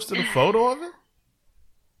ever posted a photo of it?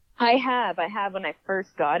 I have when I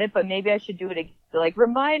first got it, but maybe I should do it again. Like,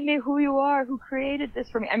 remind me who you are, who created this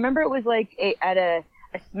for me. I remember it was like at a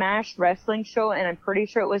Smash wrestling show, and I'm pretty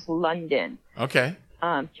sure it was London. Okay.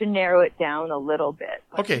 To narrow it down a little bit.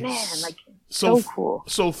 But okay. Man, like, so cool.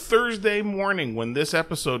 So Thursday morning when this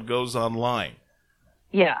episode goes online.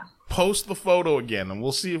 Yeah. Post the photo again, and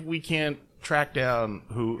we'll see if we can't track down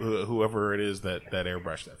whoever it is that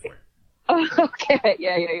airbrushed that for you. Oh, okay.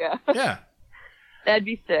 Yeah. Yeah. That'd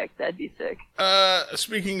be sick.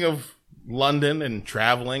 Speaking of London and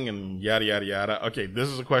traveling and yada, yada, yada. Okay, this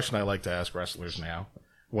is a question I like to ask wrestlers now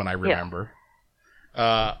when I remember.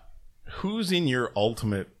 Yeah. Who's in your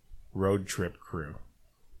ultimate road trip crew?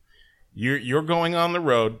 You're going on the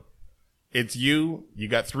road. It's you. You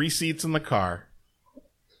got 3 seats in the car.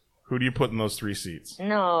 Who do you put in those 3 seats?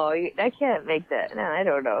 No, I can't make that. No, I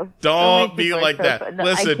don't know. Don't be like that. No,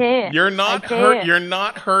 listen, I can't. you're not You're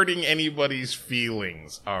not hurting anybody's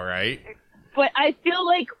feelings. All right. But I feel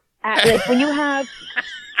like when you have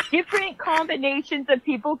different combinations of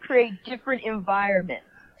people, create different environments.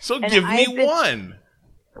 So give me one.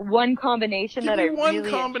 One combination that I really enjoy. One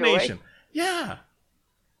combination. Yeah.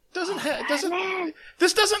 This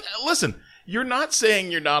doesn't listen. You're not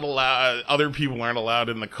saying you're not allowed, other people aren't allowed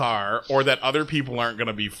in the car, or that other people aren't going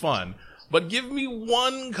to be fun. But give me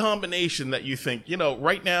one combination that you think,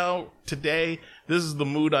 right now, today, this is the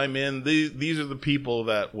mood I'm in. These are the people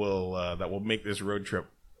that will make this road trip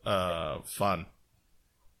fun.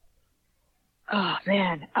 Oh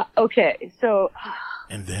man. Okay, so.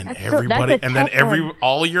 And then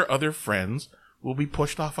all your other friends will be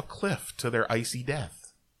pushed off a cliff to their icy death.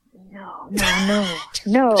 No.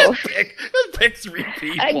 Just pick 3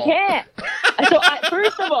 people. I can't. So,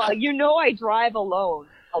 first of all, I drive alone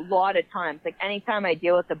a lot of times. Like, anytime I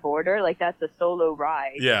deal with the border, like, that's a solo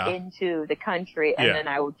ride into the country, and then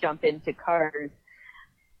I will jump into cars.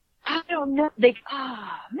 I don't know. Like,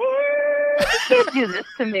 man, you can't do this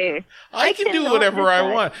to me. I can do whatever I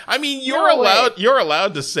want. I mean, you're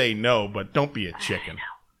allowed to say no, but don't be a chicken.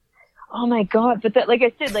 Oh my God. But like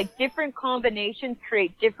I said, like, different combinations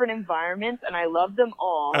create different environments, and I love them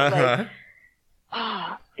all. Uh-huh.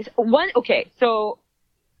 Like, okay, so,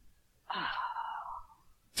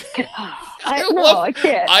 I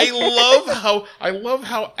can't. I love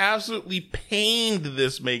how absolutely pained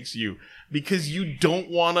this makes you, because you don't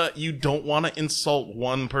wanna insult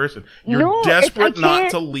one person. You're desperate not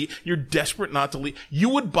to leave. You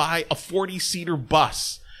would buy a 40-seater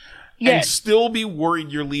bus. Yes. And still be worried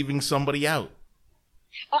you're leaving somebody out.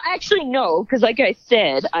 Actually, no, because like I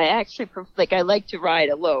said, I actually I like to ride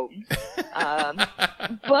alone.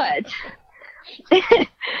 But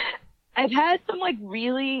I've had some like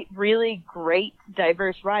really, really great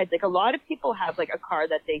diverse rides. Like, a lot of people have like a car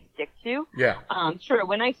that they stick to. Yeah. Sure.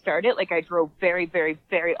 When I started, like, I drove very, very,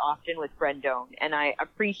 very often with Brendone, and I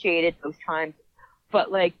appreciated those times.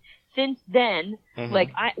 But like, since then,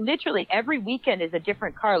 like, I literally every weekend is a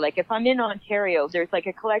different car. Like, if I'm in Ontario, there's like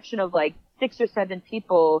a collection of like 6 or 7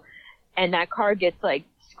 people, and that car gets like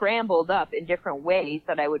scrambled up in different ways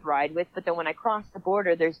that I would ride with. But then when I cross the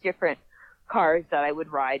border, there's different cars that I would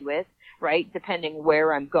ride with, right? Depending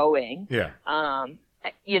where I'm going. Yeah. I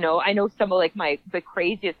know some of like the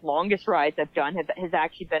craziest, longest rides I've done has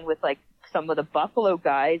actually been with like some of the Buffalo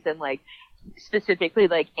guys, and like specifically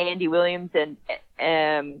like Andy Williams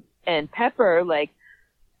and Pepper. Like,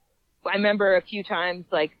 I remember a few times,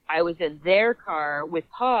 like, I was in their car with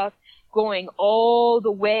Puff going all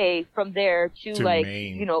the way from there to like,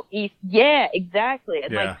 Maine. East. Yeah, exactly.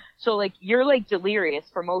 And like, so like, you're like delirious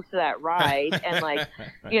for most of that ride. And like,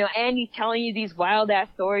 Andy's telling you these wild ass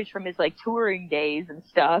stories from his like touring days and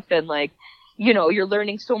stuff. And like, you're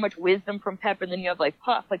learning so much wisdom from Pepper, and then you have like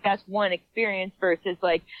Puff. Like, that's one experience versus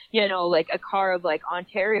like, like a car of like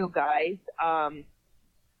Ontario guys,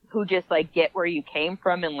 who just like get where you came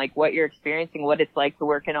from and like what you're experiencing, what it's like to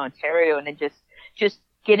work in Ontario, and then just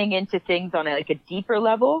getting into things on a deeper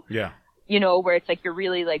level. Yeah. Where it's like you're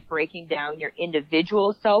really like breaking down your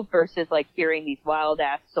individual self versus like hearing these wild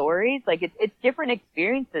ass stories. Like, it's different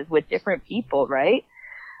experiences with different people, right?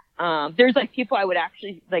 There's like people I would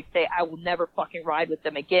actually like say I will never fucking ride with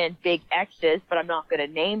them again, big X's, but I'm not going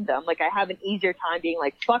to name them. Like, I have an easier time being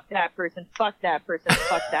like, fuck that person, fuck that person,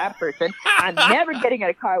 fuck that person. I'm never getting in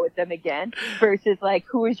a car with them again, versus like,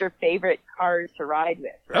 who is your favorite cars to ride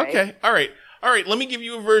with, right? Okay. All right. Let me give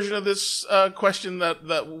you a version of this question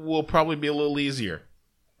that will probably be a little easier.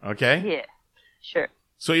 Okay? Yeah. Sure.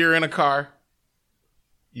 So you're in a car.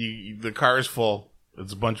 The car is full.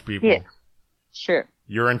 It's a bunch of people. Yeah. Sure.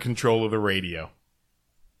 You're in control of the radio.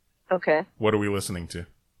 Okay. What are we listening to?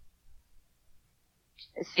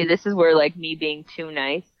 See, this is where like me being too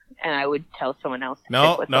nice, and I would tell someone else to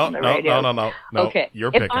pick what's on the radio. No. Okay. You're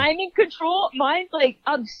if picking. I'm in control, mine's like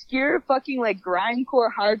obscure fucking like grindcore,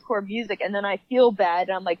 hardcore music, and then I feel bad,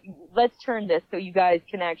 and I'm like, let's turn this so you guys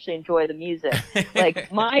can actually enjoy the music.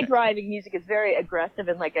 Like my driving music is very aggressive,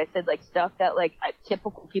 and like I said, like stuff that like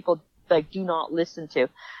typical people like do not listen to.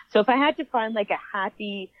 So if I had to find like a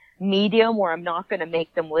happy medium where I'm not going to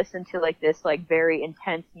make them listen to like this like very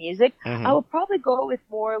intense music, I would probably go with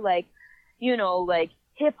more like, you know, like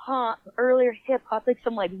hip hop, earlier hip hop, like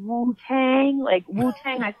some like Wu-Tang. Like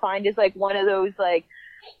Wu-Tang I find is like one of those like,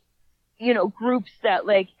 you know, groups that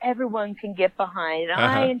like everyone can get behind. And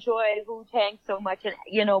I enjoy Wu-Tang so much, and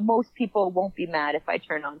you know, most people won't be mad if I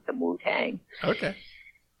turn on some Wu-Tang. Okay.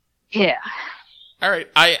 Yeah. All right.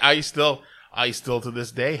 I still to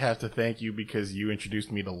this day have to thank you because you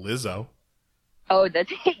introduced me to Lizzo. Oh,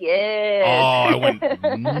 that's yeah. Oh, I went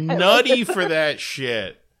nutty for that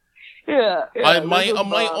shit. Yeah.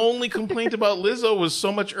 My only complaint about Lizzo was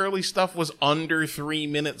so much early stuff was under 3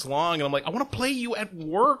 minutes long, and I'm like, I want to play you at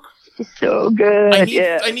work. She's so good.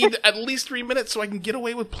 I need at least 3 minutes so I can get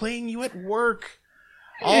away with playing you at work.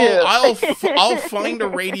 I'll find a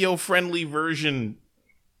radio friendly version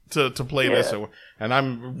to play this, and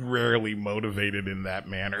I'm rarely motivated in that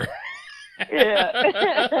manner.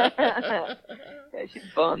 Yeah, she's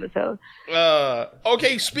bomb as hell.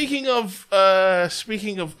 Okay, speaking of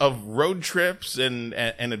road trips and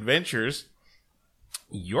adventures,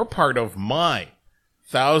 you're part of my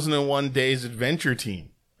 1001 Days Adventure team,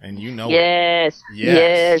 and you know yes.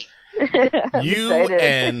 You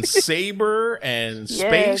and Saber and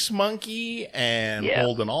Space Monkey and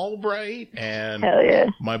Holden Albright and hell yeah.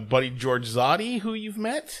 my buddy George Zotti, who you've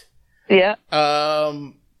met. Yeah.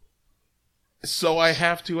 So I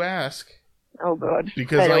have to ask. Oh God.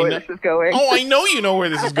 Because I know where this is going. Oh, I know you know where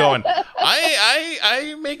this is going.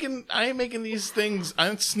 I'm making these things.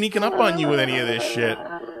 I'm sneaking up on you with any of this shit.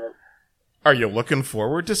 Are you looking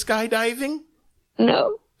forward to skydiving?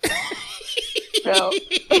 No. No.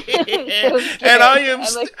 And I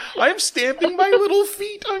am stamping my little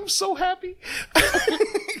feet. I'm so happy.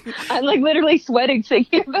 I'm like literally sweating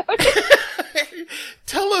thinking about it.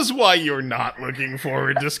 Tell us why you're not looking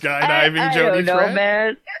forward to skydiving, Jody. I don't know,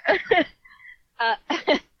 man.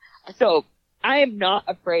 So I am not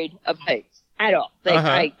afraid of heights at all.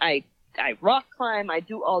 Like I rock climb. I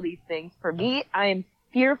do all these things. For me, I am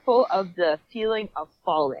fearful of the feeling of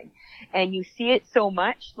falling. And you see it so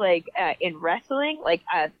much, like, in wrestling, like,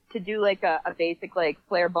 to do, like, a basic, like,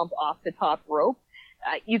 flare bump off the top rope.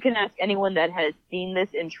 You can ask anyone that has seen this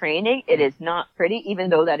in training. It is not pretty, even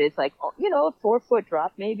though that is, like, you know, a 4-foot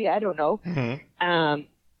drop, maybe, I don't know.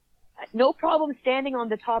 No problem standing on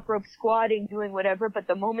the top rope, squatting, doing whatever, but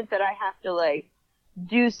the moment that I have to, like,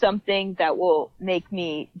 do something that will make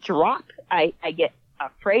me drop, I get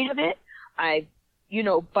afraid of it. You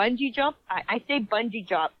know, bungee jump. I say bungee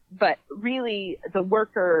jump, but really the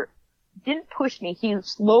worker didn't push me. He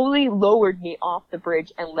slowly lowered me off the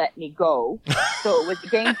bridge and let me go. So it was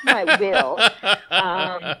against my will.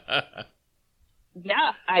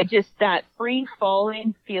 Yeah, that free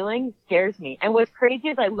falling feeling scares me. And what's crazy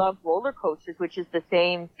is I love roller coasters, which is the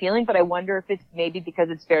same feeling, but I wonder if it's maybe because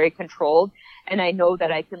it's very controlled and I know that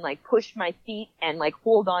I can like push my feet and like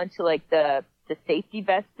hold on to like the safety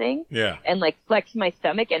vest thing and like flex my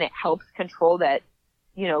stomach, and it helps control that,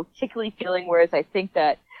 you know, tickly feeling. Whereas I think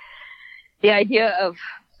that the idea of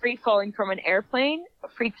free falling from an airplane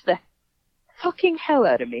freaks the fucking hell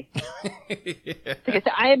out of me. Because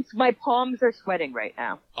my palms are sweating right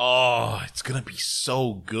now. Oh, it's gonna be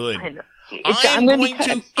so good. I know.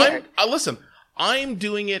 Listen, I'm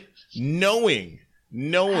doing it knowing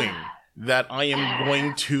that I am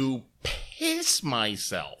going to piss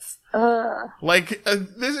myself. This.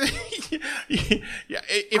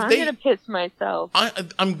 If I'm gonna piss myself.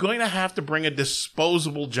 I'm going to have to bring a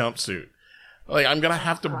disposable jumpsuit. Like I'm gonna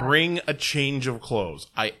have to bring a change of clothes.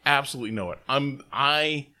 I absolutely know it.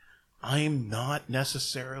 I am not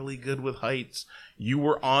necessarily good with heights. You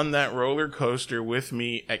were on that roller coaster with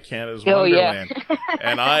me at Canada's Wonderland,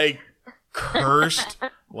 and I cursed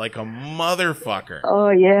like a motherfucker.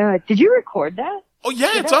 Oh yeah, did you record that? Oh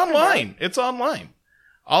yeah, it's online. It's online.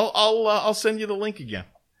 I'll send you the link again.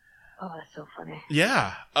 Oh, that's so funny.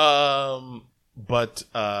 Yeah. But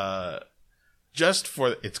just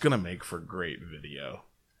for it's gonna make for great video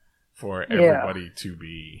for everybody to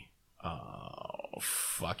be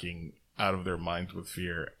fucking out of their minds with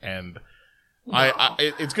fear, and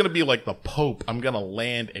it's gonna be like the Pope. I'm gonna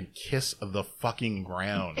land and kiss the fucking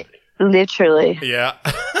ground. Literally. Yeah.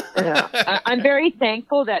 Yeah. I'm very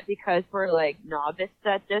thankful that because we're like novice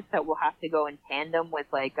at this, that we'll have to go in tandem with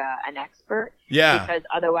like an expert. Yeah. Because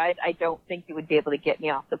otherwise, I don't think he would be able to get me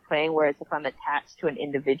off the plane. Whereas if I'm attached to an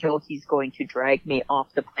individual, he's going to drag me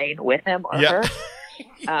off the plane with him or her.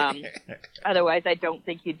 Otherwise, I don't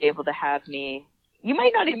think you'd be able to have me. You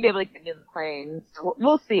might not even be able to get me on the plane. So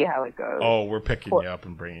we'll see how it goes. Oh, we're picking you up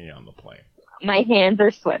and bringing you on the plane. My hands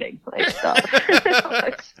are sweating. Like, stop.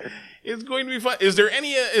 It's going to be fun. Is there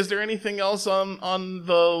anything else on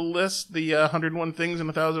the list, the 101 things in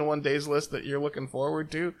 1001 days list that you're looking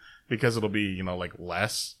forward to? Because it'll be, like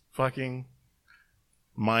less fucking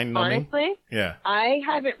mind-numbing. Honestly, yeah. I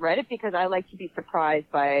haven't read it because I like to be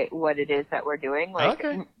surprised by what it is that we're doing. Like,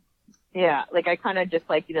 okay. Yeah, like I kind of just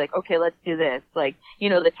like to be like, okay, let's do this. Like,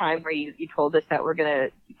 the time where you told us that we're gonna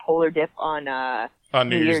polar dip on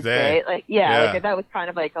New Year's Day. Like, yeah, like that was kind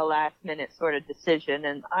of like a last minute sort of decision,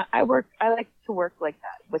 and I like to work like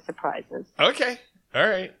that with surprises. Okay, all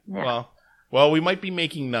right. Yeah. Well, we might be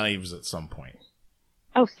making knives at some point.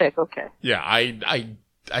 Oh, sick. Okay. Yeah,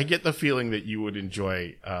 I get the feeling that you would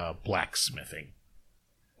enjoy blacksmithing.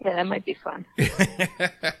 Yeah, that might be fun.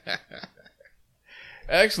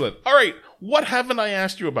 Excellent. All right, what haven't I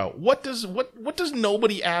asked you about? What does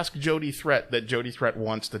nobody ask Jody Threat that Jody Threat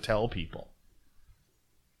wants to tell people?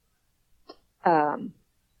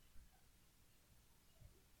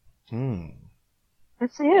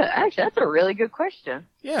 Let's see. Actually, that's a really good question.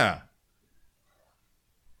 Yeah.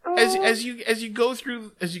 As you go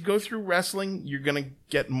through wrestling, you're gonna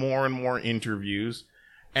get more and more interviews,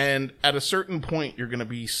 and at a certain point, you're gonna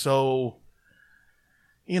be so.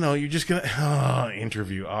 You're just gonna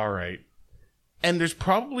interview. All right. And there's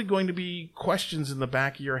probably going to be questions in the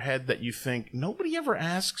back of your head that you think, nobody ever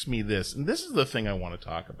asks me this. And this is the thing I want to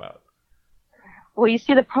talk about. Well, you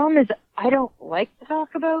see, the problem is I don't like to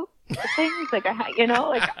talk about things. Like,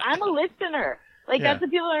 I'm a listener. Like, that's what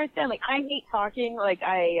people don't understand. Like, I hate talking. Like,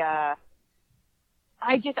 I'd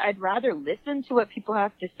rather listen to what people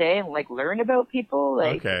have to say and, like, learn about people.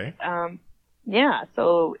 Like, okay. Yeah,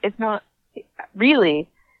 so it's not really.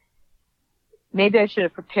 Maybe I should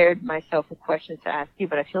have prepared myself with questions to ask you,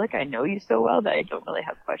 but I feel like I know you so well that I don't really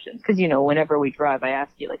have questions. Because, whenever we drive, I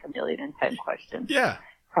ask you like 1,010 questions. Yeah.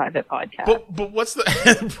 Private podcast. But what's the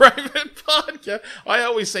private podcast? I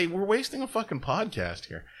always say we're wasting a fucking podcast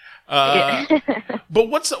here. But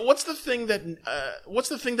what's the thing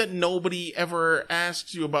that nobody ever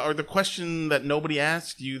asks you about, or the question that nobody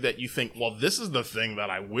asks you that you think, well, this is the thing that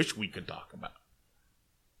I wish we could talk about?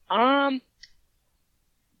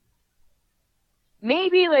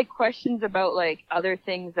 Maybe like questions about like other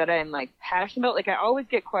things that I'm like passionate about. Like I always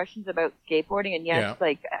get questions about skateboarding, and yes,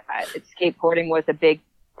 like skateboarding was a big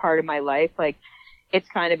part of my life. Like it's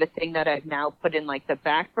kind of a thing that I've now put in like the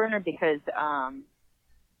back burner because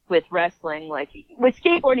with wrestling, like with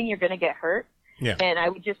skateboarding, you're gonna get hurt, and I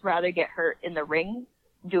would just rather get hurt in the ring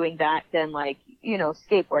doing that than like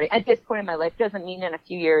skateboarding. At this point in my life, doesn't mean in a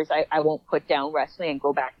few years I won't put down wrestling and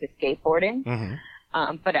go back to skateboarding. Mm-hmm.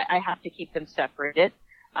 But I have to keep them separated.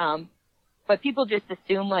 But people just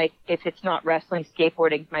assume like if it's not wrestling,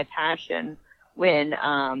 skateboarding's my passion when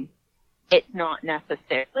it's not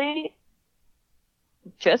necessarily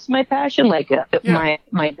just my passion. Like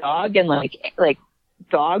my dog and like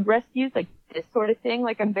dog rescues, like this sort of thing.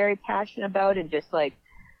 Like I'm very passionate about, and just like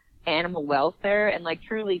animal welfare, and like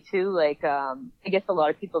truly too, like I guess a lot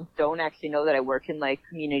of people don't actually know that I work in like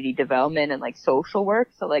community development and like social work.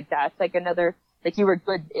 So like that's like another. Like, you were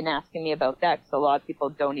good in asking me about that, because a lot of people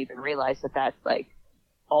don't even realize that that's, like,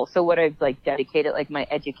 also what I've, like, dedicated, like, my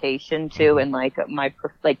education to, and, like,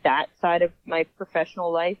 that side of my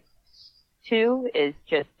professional life, too, is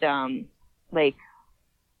just, like,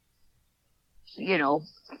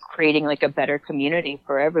 creating, like, a better community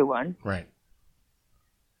for everyone. Right.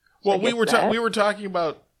 Well, we were talking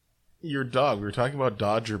about your dog. We were talking about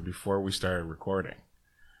Dodger before we started recording.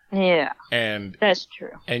 Yeah, and that's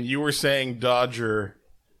true. And you were saying Dodger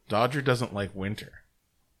doesn't like winter.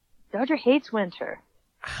 Dodger hates winter.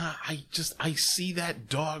 I see that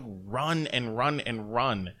dog run and run and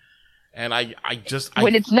run, and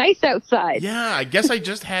when it's nice outside. Yeah, I guess I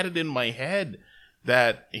just had it in my head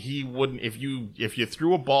that he wouldn't, if you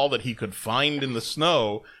threw a ball that he could find in the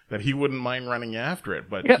snow, that he wouldn't mind running after it.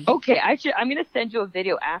 But okay, I'm gonna send you a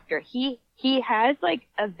video after. He has like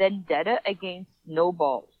a vendetta against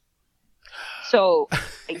snowballs. So,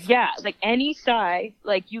 yeah, like any size,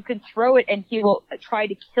 like you can throw it and he will try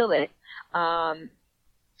to kill it. And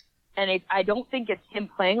I don't think it's him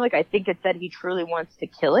playing. Like, I think it's that he truly wants to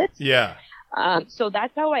kill it. Yeah. So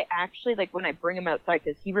that's how I actually, like, when I bring him outside,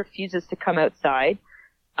 because he refuses to come outside.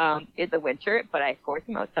 in the winter, but I force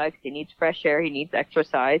him outside because he needs fresh air, he needs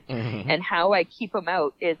exercise. Mm-hmm. And how I keep him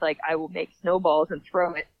out is like I will make snowballs and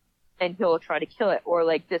throw it, and he'll try to kill it. Or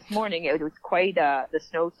like this morning, it was quite the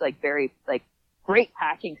snow's like very like great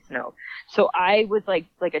packing snow. So I was like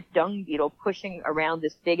a dung beetle pushing around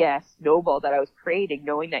this big ass snowball that I was creating,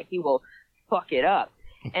 knowing that he will fuck it up.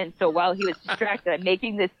 And so while he was distracted, I'm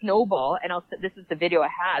making this snowball, and this is the video I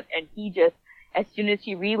have, and he just, as soon as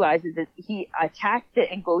he realizes it, he attacks it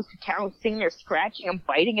and goes to town, sitting there scratching and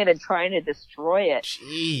biting it and trying to destroy it.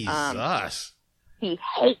 Jesus. He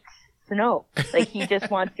hates snow. Like, he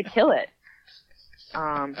just wants to kill it.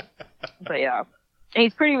 But yeah. And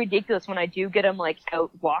he's pretty ridiculous when I do get him, like,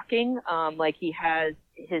 out walking. Like, he has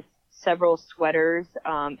his several sweaters,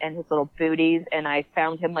 and his little booties, and I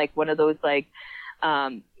found him, like, one of those, like,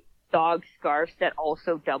 dog scarves that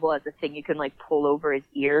also double as a thing you can like pull over his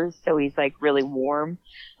ears, so he's like really warm.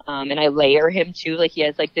 And I layer him too, like he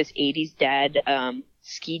has like this 80s dad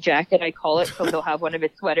ski jacket, I call it. So he'll have one of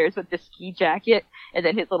his sweaters with the ski jacket and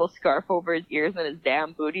then his little scarf over his ears and his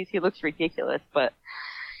damn booties. He looks ridiculous, but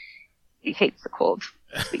he hates the cold.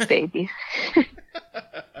 Sweet baby.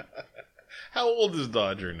 How old is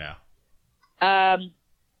Dodger now?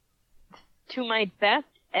 To my best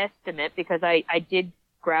estimate, because I did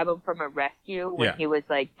grab him from a rescue when he was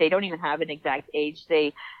like, they don't even have an exact age.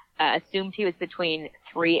 They assumed he was between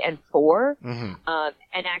 3 and 4. Mm-hmm.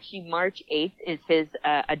 And actually March 8th is his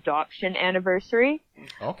adoption anniversary.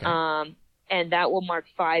 Okay. And that will mark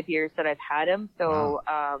 5 years that I've had him. So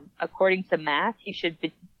according to math, he should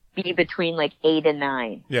be between like 8 and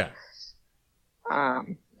 9. Yeah.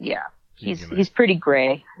 Yeah. He's pretty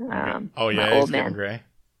gray. Oh yeah, he's getting gray.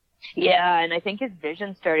 Yeah, and I think his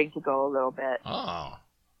vision's starting to go a little bit. Oh.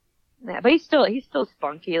 Yeah, but he's still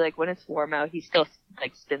spunky. Like when it's warm out, he still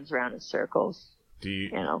like spins around in circles. Do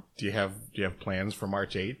you have plans for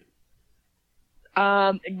March 8th?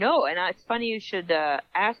 No, and it's funny you should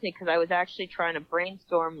ask me, because I was actually trying to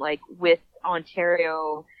brainstorm like with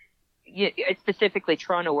Ontario, specifically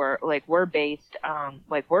Toronto, where like we're based.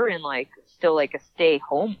 Like we're in like still like a stay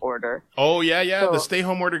home order. Oh yeah. So, the stay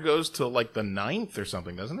home order goes to like the 9th or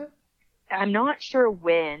something, doesn't it? I'm not sure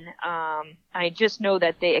when. I just know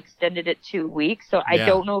that they extended it 2 weeks, so I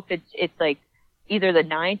don't know if it's like either the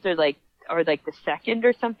 9th or like the 2nd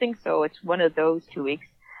or something. So it's one of those 2 weeks.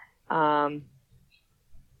 I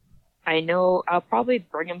know I'll probably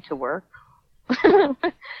bring him to work.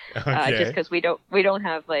 Okay. Just because we don't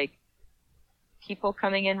have like people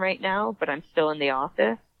coming in right now, but I'm still in the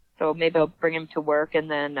office, so maybe I'll bring him to work, and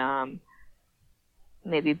then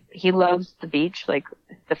maybe he loves the beach. Like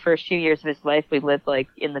the first few years of his life, we lived like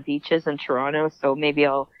in the beaches in Toronto. So maybe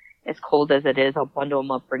as cold as it is, I'll bundle him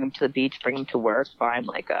up, bring him to the beach, bring him to work, buy him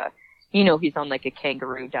like he's on like a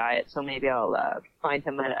kangaroo diet. So maybe I'll find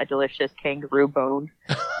him a delicious kangaroo bone.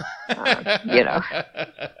 Yeah,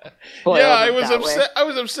 I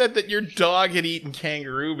was upset that your dog had eaten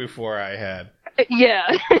kangaroo before I had.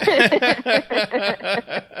 Yeah.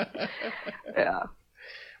 Yeah.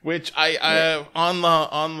 Which I on the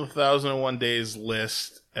 1001 Days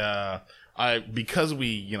list, because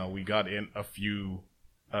we got in a few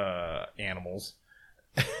animals.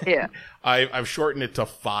 Yeah. I've shortened it to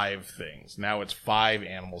 5 things. Now it's 5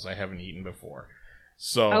 animals I haven't eaten before.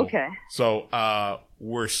 So okay. So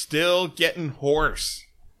we're still getting horse.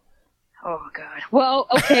 Oh God. Well,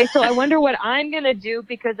 okay. So I wonder what I'm gonna do,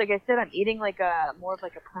 because, like I said, I'm eating like more of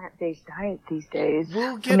like a plant-based diet these days.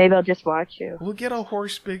 So maybe I'll just watch you. We'll get a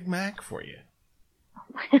horse Big Mac for you.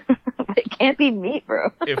 It can't be meat,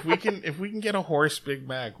 bro. If we can get a horse Big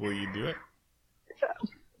Mac, will you do it?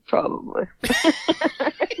 Probably.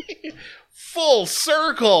 Full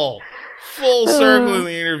circle in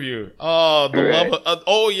the interview. Oh, the love of,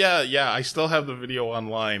 oh yeah. I still have the video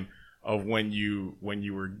online of when you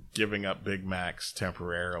were giving up Big Macs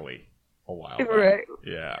temporarily a while back. Right.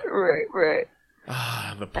 Yeah. Right.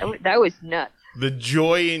 Ah, that was nuts. The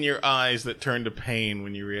joy in your eyes that turned to pain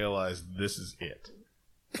when you realized this is it.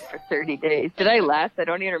 For 30 days. Did I last? I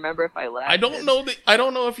don't even remember if I lasted. I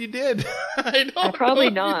don't know if you did. Probably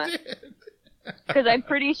not. Because I'm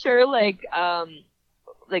pretty sure, like I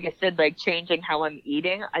said, like changing how I'm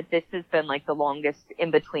eating, this has been like the longest in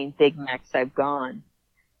between Big Macs I've gone.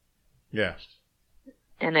 Yeah.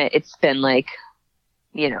 And it's been like,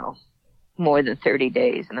 more than 30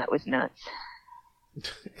 days, and that was nuts.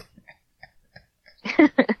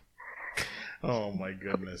 Oh my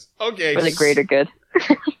goodness. Okay. For the greater good.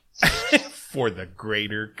 For the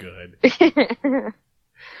greater good.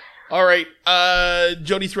 All right.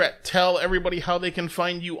 Jody Threat, tell everybody how they can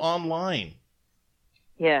find you online.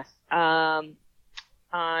 Yes.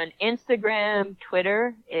 On Instagram,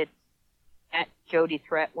 Twitter, it's at Jody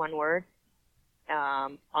Threat, one word.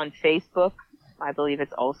 On Facebook, I believe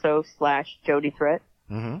it's also /Jody Threat.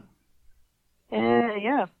 Mm-hmm.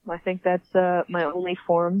 Yeah, I think that's my only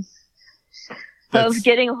forms of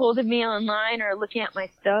getting a hold of me online or looking at my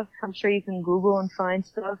stuff. I'm sure you can Google and find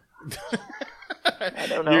stuff. I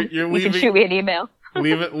don't know. You can shoot me an email.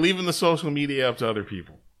 leaving the social media up to other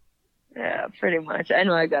people. Yeah, pretty much. I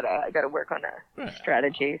know I gotta work on a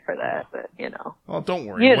strategy for that, but Well, don't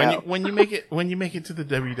worry. When you make it to the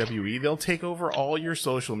WWE, they'll take over all your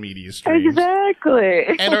social media streams. Exactly.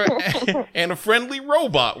 And a friendly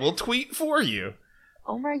robot will tweet for you.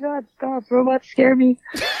 Oh my God! Stop! Robots scare me.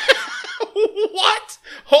 What?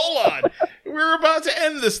 Hold on. We're about to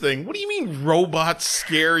end this thing. What do you mean robots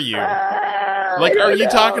scare you? Are you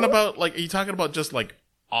talking about just like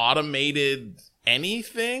automated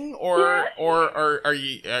anything, or are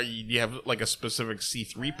you do you have like a specific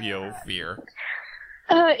C-3PO fear?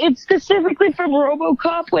 It's specifically from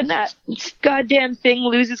RoboCop when that goddamn thing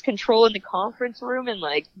loses control in the conference room and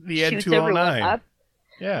like the shoots everyone up.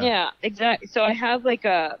 Yeah, exactly. So I have like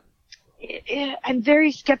I'm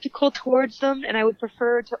very skeptical towards them, and I would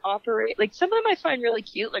prefer to operate like some of them I find really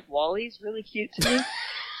cute, like WALL-E's really cute to me.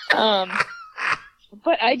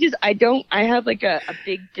 But I have like a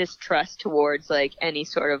big distrust towards like any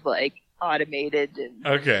sort of like automated and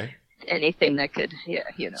anything that could,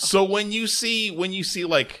 So when you see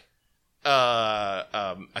like,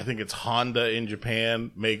 I think it's Honda in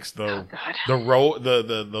Japan makes the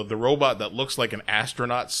robot that looks like an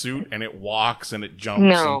astronaut suit and it walks and it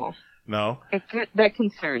jumps. No? That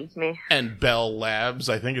concerns me. And Bell Labs,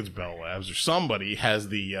 I think it's Bell Labs or somebody has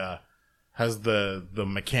the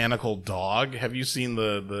mechanical dog. Have you seen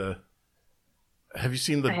the I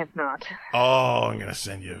have not. Oh, I'm gonna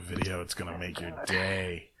send you a video. It's gonna make your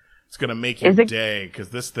day. It's gonna make your day because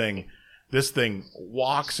this thing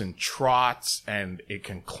walks and trots and it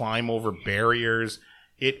can climb over barriers.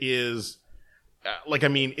 It is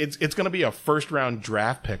it's gonna be a first round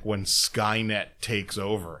draft pick when Skynet takes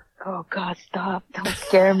over. Oh God, stop! Don't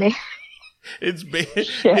scare me. It's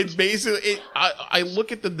basically I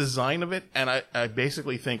look at the design of it and I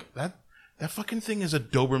basically think that fucking thing is a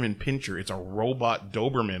Doberman Pinscher. It's a robot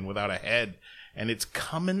Doberman without a head, and it's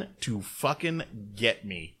coming to fucking get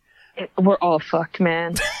me. We're all fucked,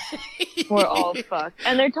 man. We're all fucked.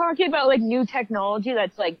 And they're talking about like new technology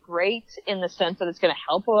that's like great in the sense that it's going to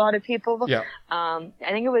help a lot of people. Yeah. I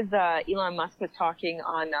think it was Elon Musk was talking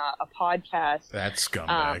on a podcast. That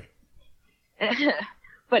scumbag.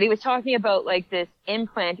 But he was talking about like this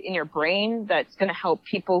implant in your brain that's going to help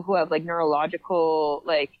people who have like neurological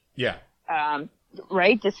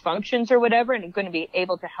dysfunctions or whatever, and it's going to be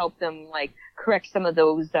able to help them like correct some of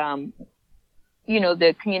those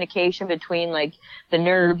the communication between like the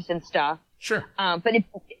nerves and stuff. Sure. But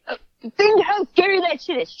think how scary that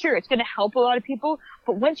shit is. Sure, it's going to help a lot of people,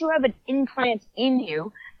 but once you have an implant in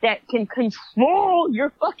you that can control your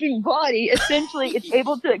fucking body, essentially it's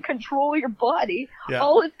able to control your body. Yeah.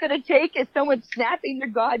 All it's going to take is someone snapping their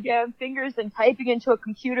goddamn fingers and typing into a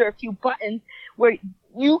computer a few buttons where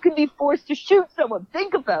you can be forced to shoot someone.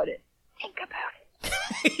 Think about it.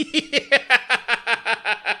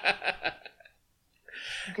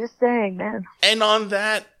 Just saying, man. And on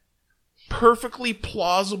that perfectly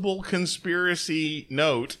plausible conspiracy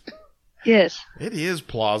note, yes, it is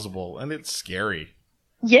plausible and it's scary.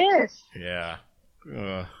 Yes. Yeah.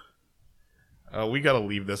 We got to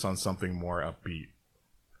leave this on something more upbeat.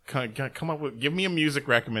 Come up with, give me a music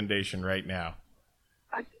recommendation right now.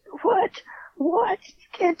 What? You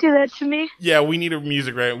can't do that to me. Yeah, we need a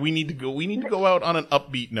music. We need to go out on an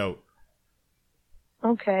upbeat note.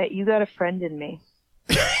 Okay, you got a friend in me.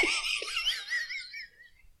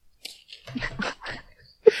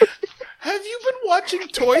 Have you been watching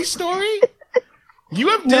Toy Story? You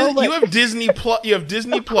have Disney Plus. You have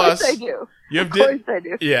Disney Plus. Of course I do. Of course I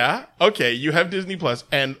do. Yeah. Okay. You have Disney Plus,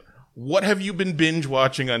 and what have you been binge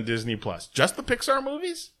watching on Disney Plus? Just the Pixar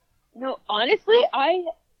movies? No, honestly,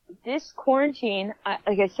 this quarantine,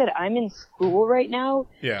 like I said, I'm in school right now,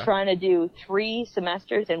 trying to do 3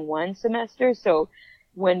 semesters in 1 semester. So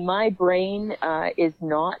when my brain is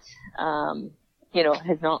not,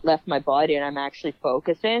 has not left my body, and I'm actually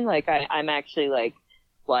focusing, like I'm actually like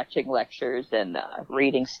watching lectures and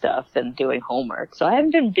reading stuff and doing homework. So I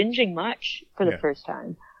haven't been binging much for the first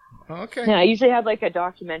time. Okay. Yeah, I usually have like a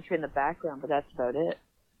documentary in the background, but that's about it.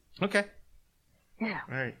 Okay. Yeah.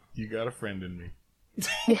 All right. You got a friend in me.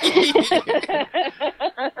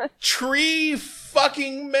 Tree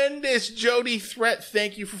fucking Mendes, Jody Threat,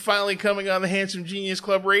 thank you for finally coming on the Handsome Genius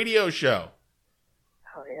Club radio show.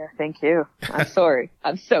 Oh Yeah, thank you. I'm sorry.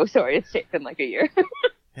 I'm so sorry it's taken like a year.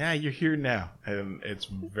 Yeah, you're here now, and it's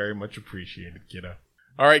very much appreciated, kiddo.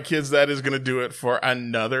 All right, kids, that is going to do it for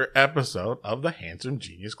another episode of the Handsome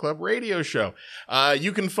Genius Club radio show.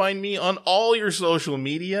 You can find me on all your social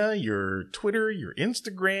media, your Twitter, your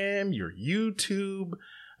Instagram, your YouTube,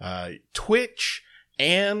 Twitch,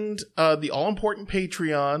 and the all-important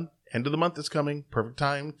Patreon. End of the month is coming. Perfect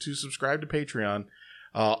time to subscribe to Patreon.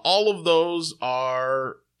 All of those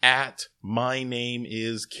are at My Name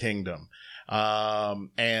is Kingdom.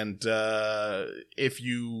 If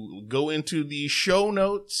you go into the show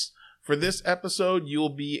notes for this episode, you'll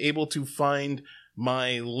be able to find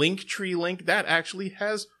my Linktree link. That actually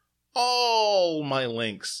has all my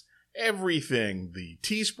links. Everything. The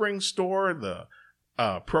Teespring store, the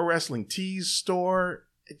Pro Wrestling Tees store,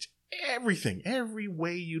 everything. Every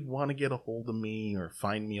way you'd want to get a hold of me or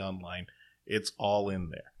find me online, it's all in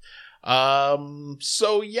there.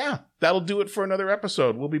 So yeah, that'll do it for another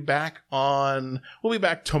episode. We'll be back tomorrow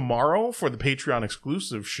for the Patreon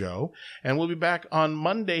exclusive show, and we'll be back on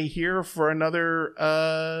Monday here for another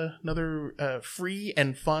free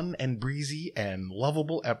and fun and breezy and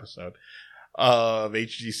lovable episode of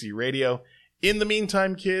HGC Radio. In the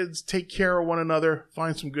meantime, kids, take care of one another,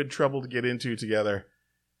 find some good trouble to get into together,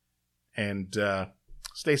 and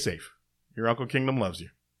stay safe. Your Uncle Kingdom loves you.